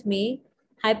 13th May.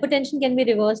 Hypertension Can Be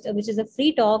Reversed, which is a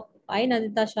free talk by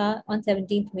Nandita Shah on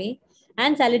 17th May.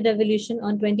 And Salad Revolution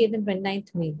on 20th and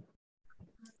 29th May.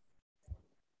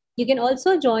 You can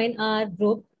also join our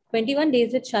group 21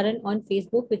 Days with Sharan on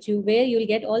Facebook, where you'll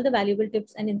get all the valuable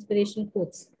tips and inspirational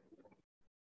quotes.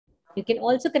 You can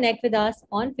also connect with us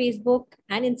on Facebook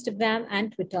and Instagram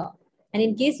and Twitter. And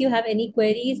in case you have any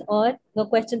queries or your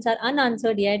questions are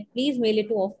unanswered yet, please mail it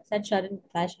to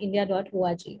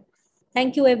office@sharan-india.org.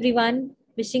 Thank you, everyone.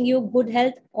 Wishing you good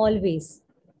health always.